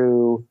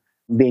through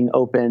being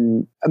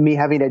open, me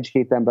having to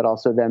educate them, but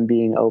also them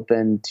being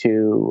open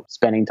to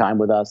spending time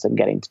with us and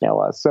getting to know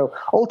us. So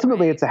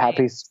ultimately, it's a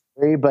happy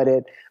story, but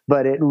it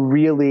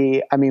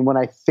really, I mean, when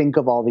I think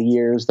of all the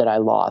years that I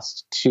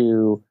lost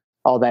to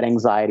all that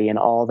anxiety and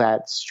all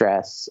that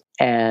stress,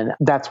 and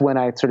that's when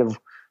I sort of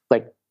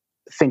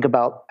think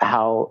about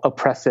how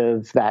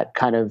oppressive that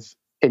kind of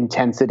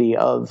intensity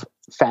of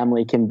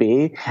family can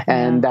be.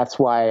 And that's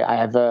why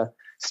I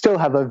still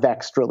have a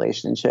vexed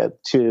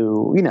relationship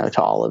to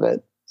all of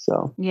it.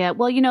 So, yeah,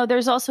 well,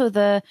 there's also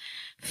the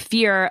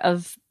fear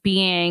of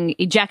being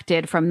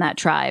ejected from that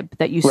tribe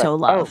that you so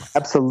love. Oh,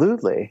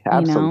 absolutely.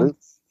 Absolutely.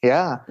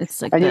 Yeah.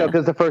 It's and,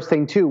 because the first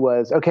thing too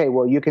was, okay,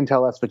 well, you can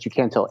tell us, but you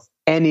can't tell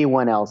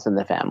anyone else in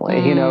the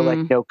family,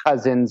 no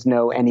cousins,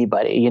 no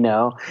anybody,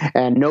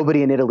 and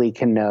nobody in Italy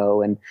can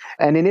know.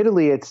 And in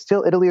Italy,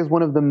 Italy is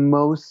one of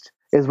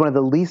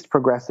the least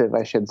progressive,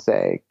 I should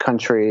say,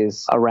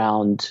 countries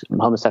around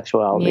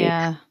homosexuality.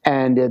 Yeah.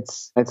 And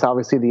it's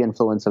obviously the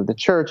influence of the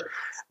church,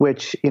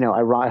 which,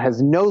 Iran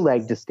has no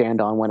leg to stand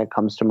on when it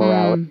comes to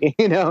morality,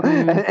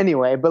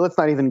 Anyway, but let's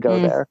not even go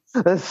there.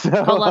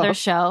 So, whole other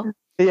show.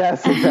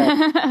 Yes,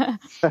 exactly.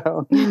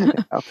 So,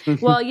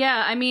 Well,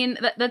 yeah, I mean,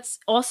 that's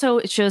also,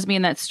 it shows me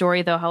in that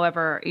story, though,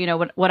 however,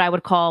 what I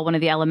would call one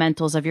of the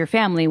elementals of your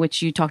family,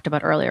 which you talked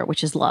about earlier,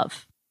 which is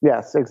love.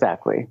 Yes,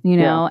 exactly.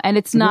 And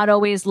it's not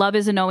always, love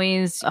isn't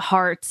always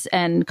hearts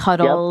and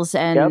cuddles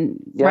and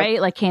right,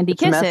 like candy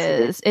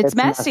kisses. It's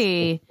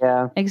messy.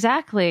 Yeah,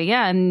 exactly.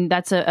 Yeah, and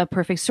that's a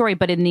perfect story.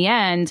 But in the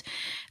end,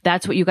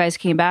 that's what you guys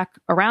came back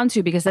around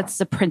to, because that's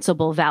the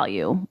principal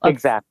value,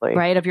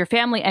 right, of your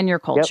family and your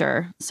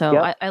culture. So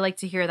I like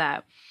to hear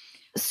that.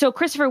 So,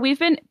 Christopher, we've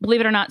been, believe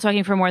it or not,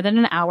 talking for more than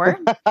an hour,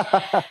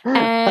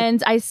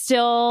 and I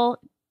still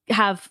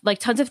have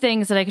tons of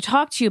things that I could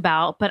talk to you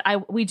about, but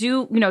we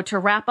do, to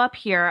wrap up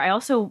here, I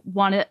also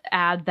want to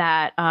add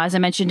that, as I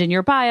mentioned in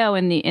your bio,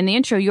 in the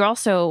intro, you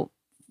also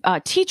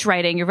teach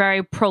writing. You're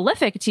very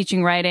prolific at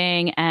teaching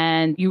writing,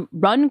 and you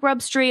run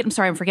Grub Street. I'm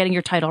sorry, I'm forgetting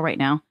your title right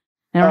now.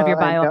 I don't have your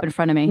bio up in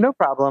front of me. No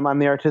problem. I'm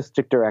the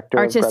artistic director.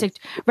 Artistic,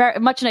 very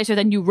much nicer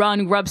than you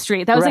run Grub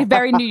Street. That was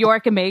very New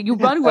York of me. You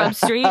run Grub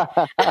Street.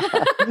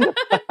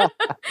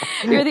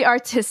 You're the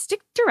artistic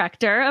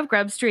director of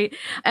Grub Street.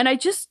 And I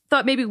just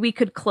thought maybe we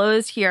could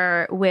close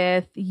here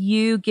with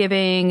you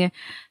giving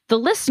the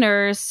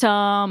listeners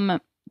some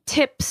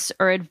tips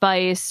or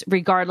advice,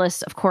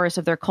 regardless, of course,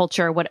 of their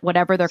culture,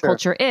 whatever their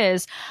culture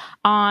is,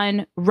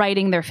 on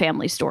writing their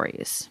family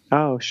stories.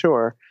 Oh,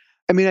 sure.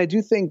 I mean, I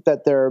do think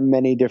that there are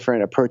many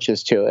different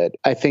approaches to it.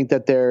 I think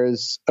that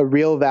there's a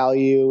real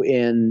value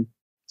in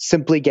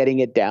simply getting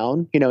it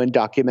down, and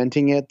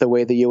documenting it the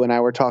way that you and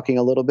I were talking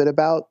a little bit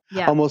about.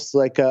 Yeah. Almost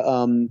like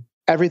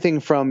everything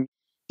from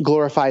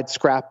glorified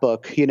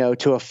scrapbook,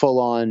 to a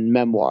full-on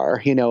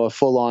memoir, a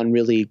full-on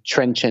really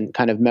trenchant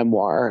kind of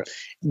memoir.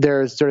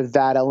 There's sort of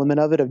that element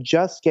of it, of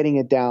just getting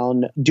it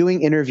down,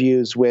 doing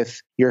interviews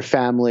with your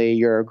family,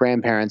 your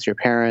grandparents, your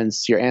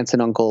parents, your aunts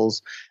and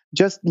uncles,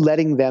 just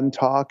letting them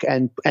talk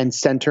and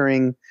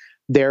centering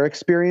their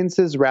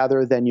experiences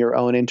rather than your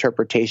own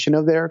interpretation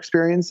of their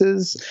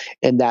experiences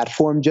in that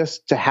form,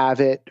 just to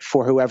have it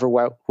for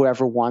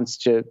whoever wants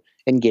to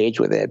engage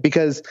with it.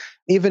 Because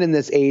even in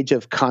this age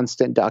of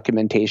constant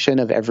documentation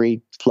of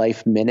every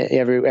life minute,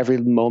 every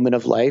moment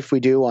of life we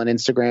do on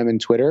Instagram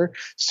and Twitter,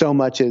 so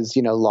much is,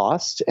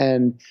 lost.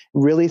 And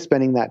really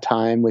spending that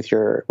time with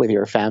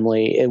your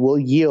family, it will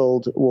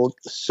yield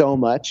so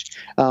much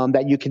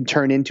that you can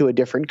turn into a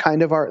different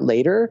kind of art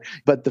later.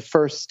 But the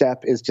first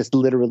step is just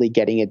literally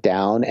getting it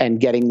down and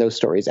getting those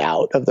stories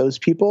out of those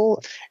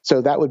people.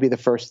 So that would be the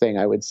first thing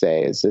I would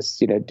say, is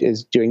this,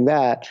 is doing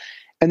that.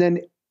 And then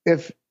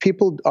if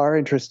people are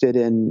interested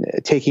in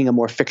taking a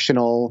more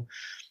fictional,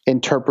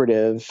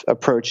 interpretive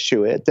approach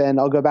to it, then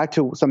I'll go back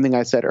to something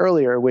I said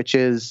earlier, which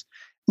is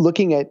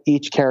looking at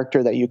each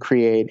character that you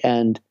create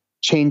and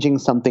changing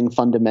something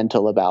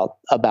fundamental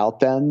about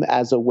them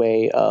as a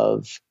way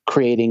of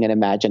creating an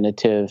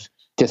imaginative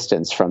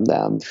distance from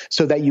them,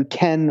 so that you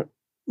can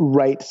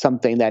write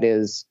something that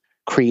is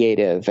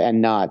creative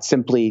and not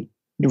simply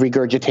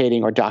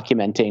regurgitating or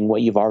documenting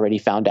what you've already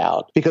found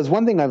out. Because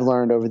one thing I've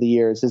learned over the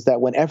years is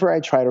that whenever I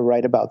try to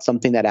write about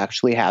something that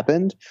actually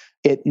happened,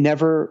 it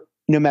never,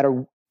 no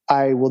matter,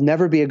 I will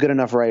never be a good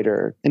enough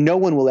writer, and no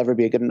one will ever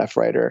be a good enough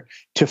writer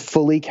to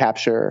fully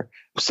capture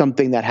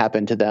something that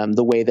happened to them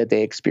the way that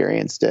they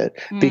experienced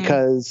it,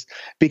 because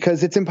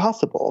it's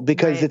impossible,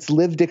 because it's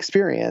lived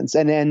experience,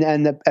 and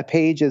a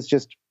page is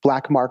just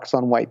black marks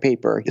on white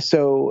paper.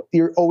 So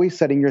you're always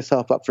setting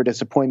yourself up for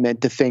disappointment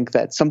to think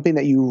that something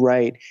that you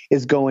write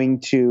is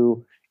going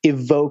to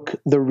evoke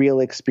the real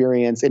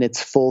experience in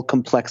its full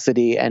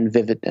complexity and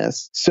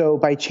vividness. So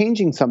by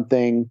changing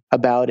something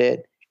about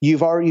it,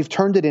 you've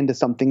turned it into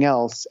something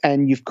else,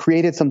 and you've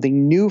created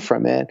something new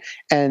from it,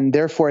 and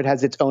therefore it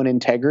has its own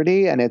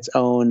integrity and its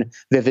own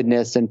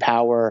vividness and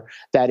power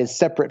that is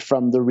separate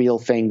from the real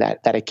thing that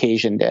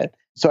occasioned it.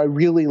 So I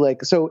really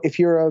if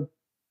you're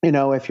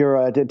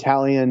an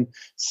Italian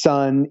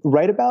son,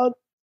 write about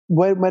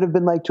what it might have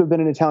been like to have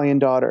been an Italian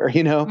daughter,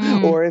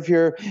 or if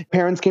your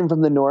parents came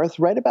from the North,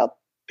 write about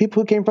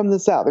people who came from the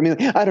South. I mean,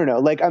 I don't know.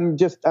 I'm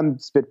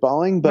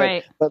spitballing,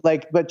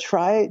 but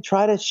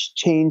try to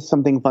change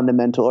something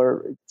fundamental,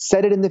 or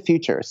set it in the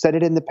future, set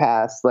it in the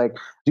past,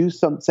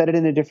 set it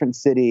in a different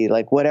city,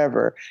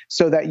 whatever,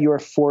 so that you are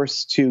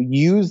forced to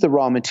use the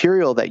raw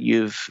material that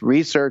you've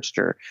researched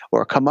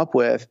or come up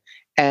with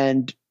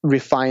and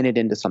refine it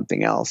into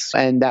something else.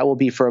 And that will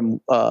be for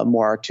a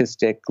more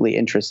artistically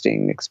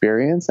interesting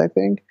experience, I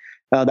think,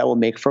 that will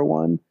make for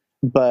one.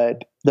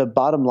 But the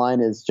bottom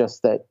line is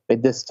just that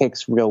this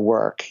takes real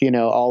work,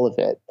 all of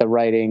it, the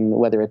writing,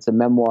 whether it's a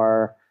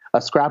memoir,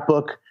 a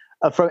scrapbook,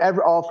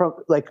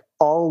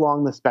 all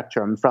along the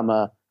spectrum, from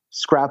a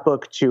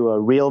scrapbook to a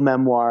real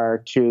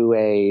memoir to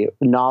a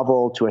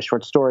novel to a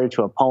short story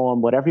to a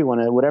poem, whatever you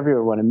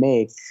want to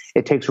make.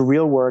 It takes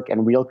real work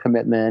and real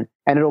commitment,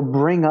 and it'll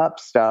bring up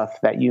stuff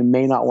that you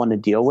may not want to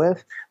deal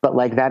with, but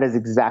that is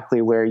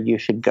exactly where you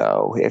should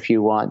go if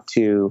you want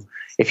to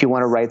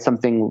write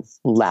something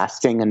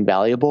lasting and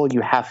valuable.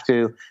 You have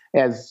to,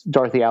 as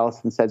Dorothy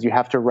Allison says, you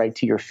have to write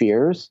to your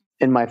fears.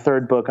 In my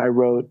third book, I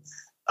wrote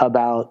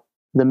about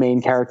the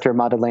main character,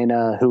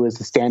 Maddalena, who is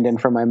a stand-in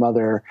for my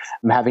mother,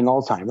 having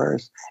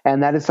Alzheimer's.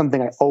 And that is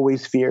something I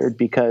always feared,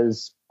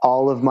 because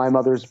all of my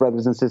mother's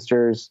brothers and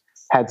sisters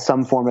had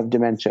some form of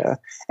dementia.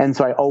 And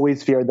so I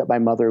always feared that my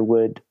mother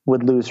would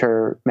lose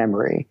her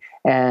memory.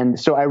 And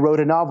so I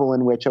wrote a novel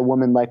in which a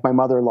woman like my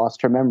mother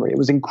lost her memory. It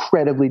was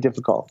incredibly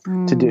difficult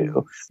to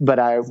do, but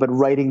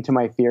writing to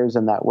my fears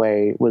in that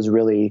way was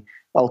really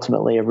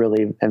ultimately a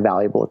really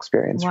invaluable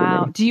experience for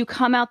me. Do you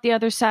come out the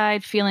other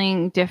side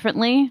feeling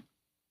differently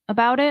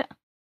about it?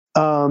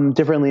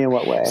 Differently in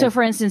what way? So,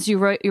 for instance, you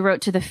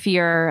wrote to the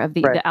fear of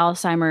the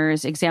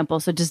Alzheimer's example.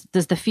 So, does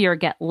the fear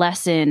get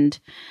lessened?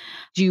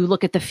 Do you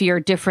look at the fear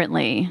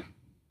differently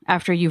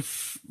after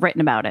you've written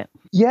about it?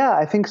 Yeah,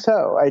 I think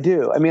so. I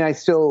do. I mean, I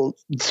still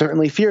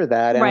certainly fear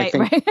that, and I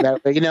think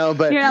that, but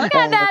you're like,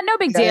 no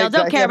big deal.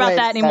 Don't care about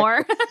that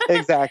anymore.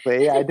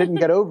 Exactly. Yeah, I didn't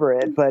get over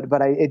it, but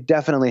it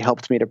definitely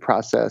helped me to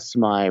process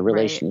my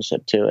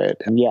relationship to it.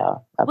 And yeah,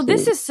 absolutely. Well,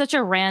 this is such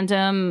a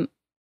random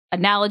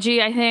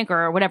analogy, I think,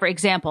 or whatever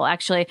example,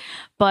 actually.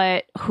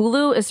 But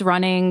Hulu is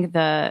running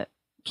the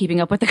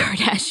Keeping Up with the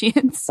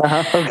Kardashians.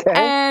 Okay.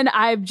 And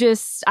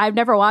I've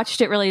never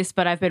watched it released,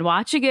 but I've been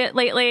watching it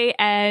lately.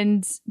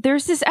 And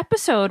there's this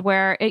episode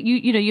where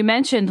you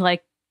mentioned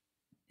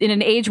in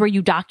an age where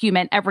you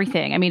document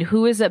everything. I mean,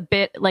 who is a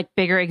bit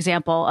bigger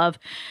example of,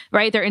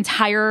 their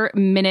entire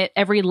minute,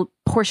 every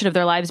portion of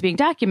their lives being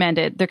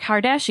documented, the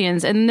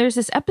Kardashians. And there's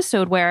this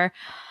episode where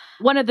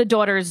one of the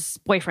daughter's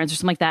boyfriends or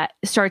something like that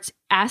starts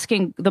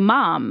asking the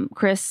mom,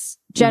 Kris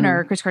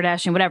Jenner, Kris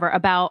Kardashian, whatever,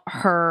 about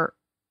her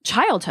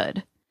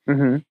childhood.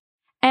 Mm-hmm.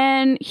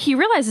 And he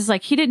realizes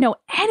he didn't know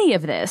any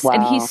of this. Wow.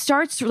 And he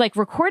starts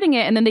recording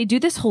it. And then they do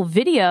this whole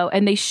video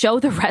and they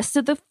show the rest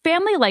of the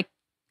family,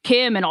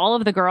 Kim and all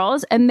of the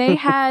girls. And they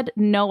had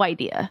no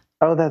idea.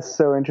 Oh, that's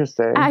so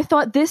interesting. I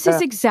thought this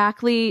is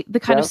exactly the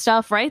kind of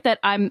stuff, that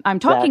I'm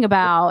talking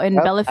about in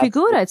Bella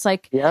Figura.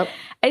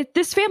 It's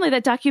this family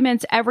that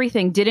documents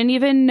everything didn't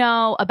even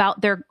know about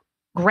their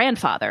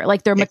grandfather,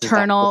 their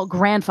maternal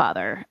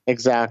grandfather.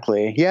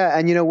 Exactly. Yeah.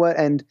 And you know what?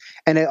 And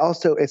it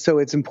also, it's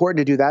important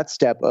to do that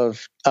step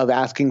of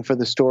asking for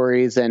the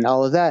stories and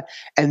all of that.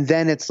 And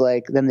then it's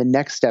then the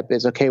next step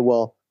is, okay,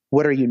 well,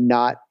 what are you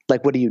not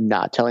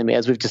telling me,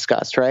 as we've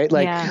discussed, right?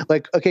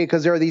 Okay,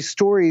 because there are these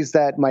stories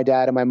that my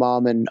dad and my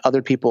mom and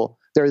other people,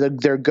 they're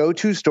their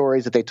go-to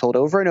stories that they told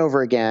over and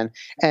over again.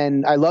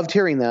 And I loved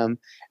hearing them,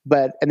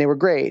 and they were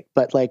great.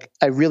 But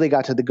I really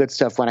got to the good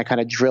stuff when I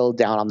kind of drilled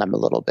down on them a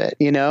little bit,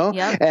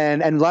 Yep.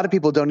 And a lot of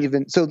people don't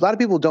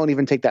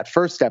even take that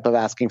first step of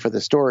asking for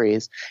the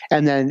stories.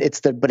 And then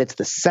it's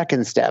the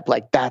second step.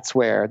 That's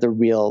where the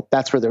real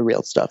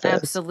stuff is.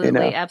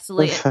 Absolutely.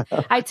 Absolutely.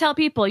 I tell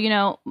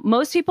people,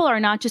 most people are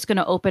not just going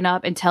to open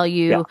up and tell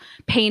you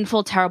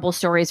painful, terrible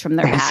stories from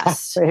their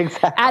past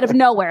out of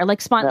nowhere. Let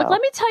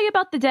me tell you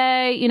about the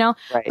day,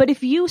 Right. But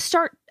if you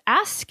start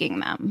asking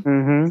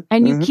them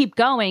and you keep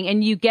going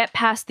and you get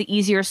past the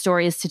easier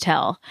stories to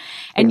tell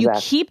and you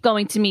keep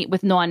going to meet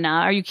with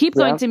Nonna, or you keep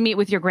going to meet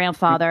with your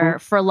grandfather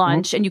for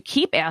lunch and you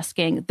keep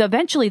asking,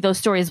 eventually those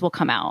stories will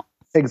come out.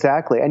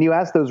 Exactly. And you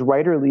ask for those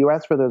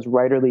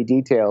writerly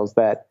details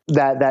that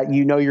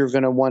you're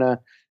going to want to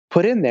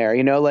put in there,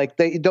 like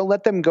they don't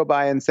let them go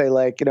by and say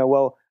like,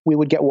 well, we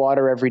would get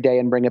water every day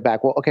and bring it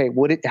back. Well, okay,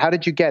 how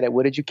did you get it?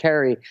 What did you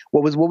carry?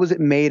 What was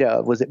it made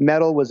of? Was it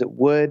metal? Was it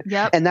wood?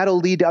 Yep. And that'll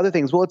lead to other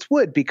things. Well, it's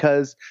wood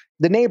because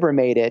the neighbor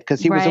made it because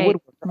he was a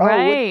woodworker. Oh, what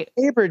did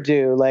the neighbor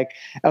do? Like,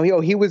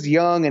 he was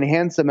young and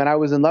handsome and I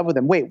was in love with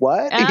him. Wait,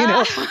 what?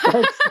 Exactly.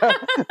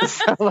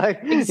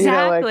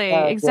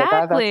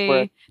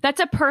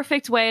 That's a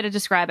perfect way to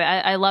describe it.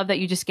 I love that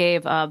you just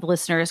gave the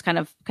listeners kind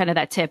of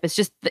that tip.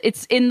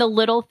 It's in the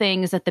little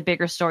things that the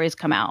bigger stories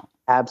come out.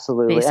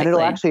 Absolutely. Basically. And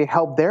it'll actually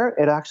help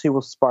it actually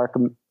will spark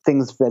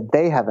things that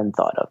they haven't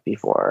thought of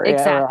before.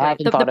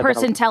 Exactly. The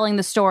person telling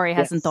the story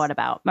hasn't thought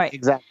about. Right.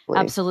 Exactly.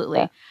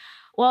 Absolutely. Yeah.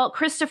 Well,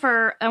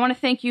 Christopher, I want to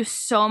thank you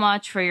so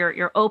much for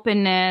your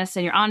openness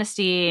and your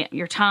honesty,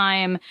 your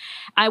time.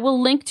 I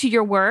will link to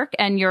your work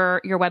and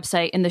your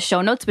website in the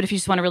show notes, but if you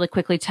just want to really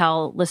quickly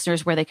tell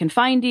listeners where they can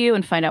find you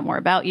and find out more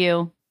about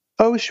you.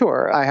 Oh,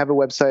 sure. I have a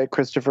website,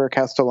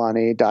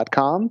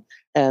 ChristopherCastellani.com.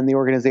 And the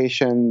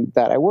organization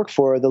that I work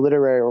for, the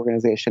literary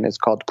organization, is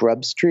called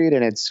Grub Street,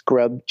 and it's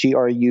Grub,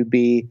 Grub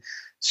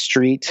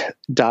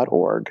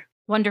Street.org.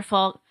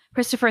 Wonderful.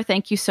 Christopher,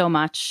 thank you so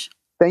much.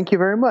 Thank you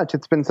very much.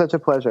 It's been such a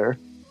pleasure.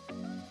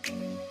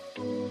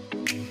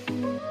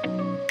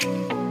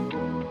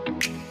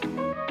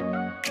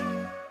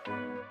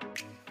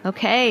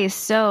 Okay,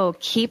 so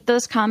keep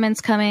those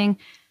comments coming.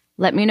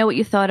 Let me know what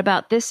you thought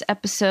about this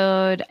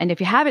episode. And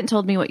if you haven't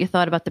told me what you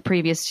thought about the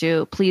previous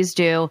two, please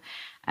do.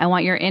 I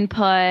want your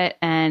input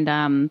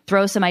and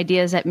throw some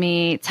ideas at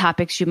me,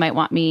 topics you might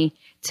want me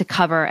to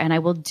cover, and I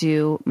will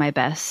do my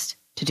best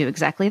to do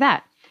exactly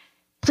that.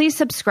 Please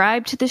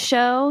subscribe to the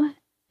show.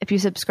 If you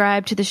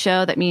subscribe to the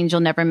show, that means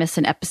you'll never miss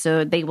an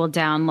episode. They will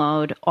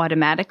download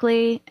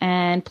automatically.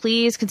 And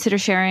please consider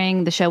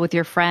sharing the show with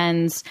your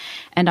friends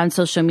and on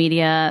social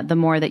media. The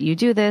more that you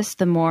do this,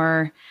 the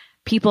more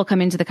people come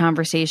into the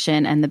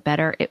conversation and the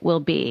better it will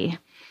be.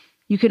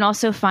 You can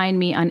also find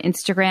me on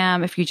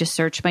Instagram. If you just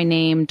search my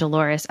name,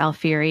 Dolores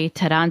Alfieri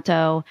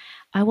Taranto,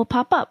 I will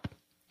pop up.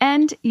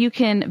 And you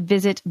can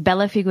visit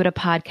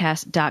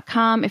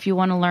bellafigurapodcast.com if you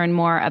want to learn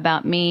more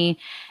about me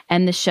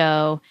and the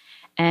show.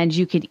 And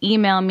you can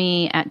email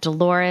me at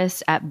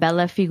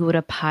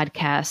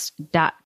dolores@bellafigurapodcast.com.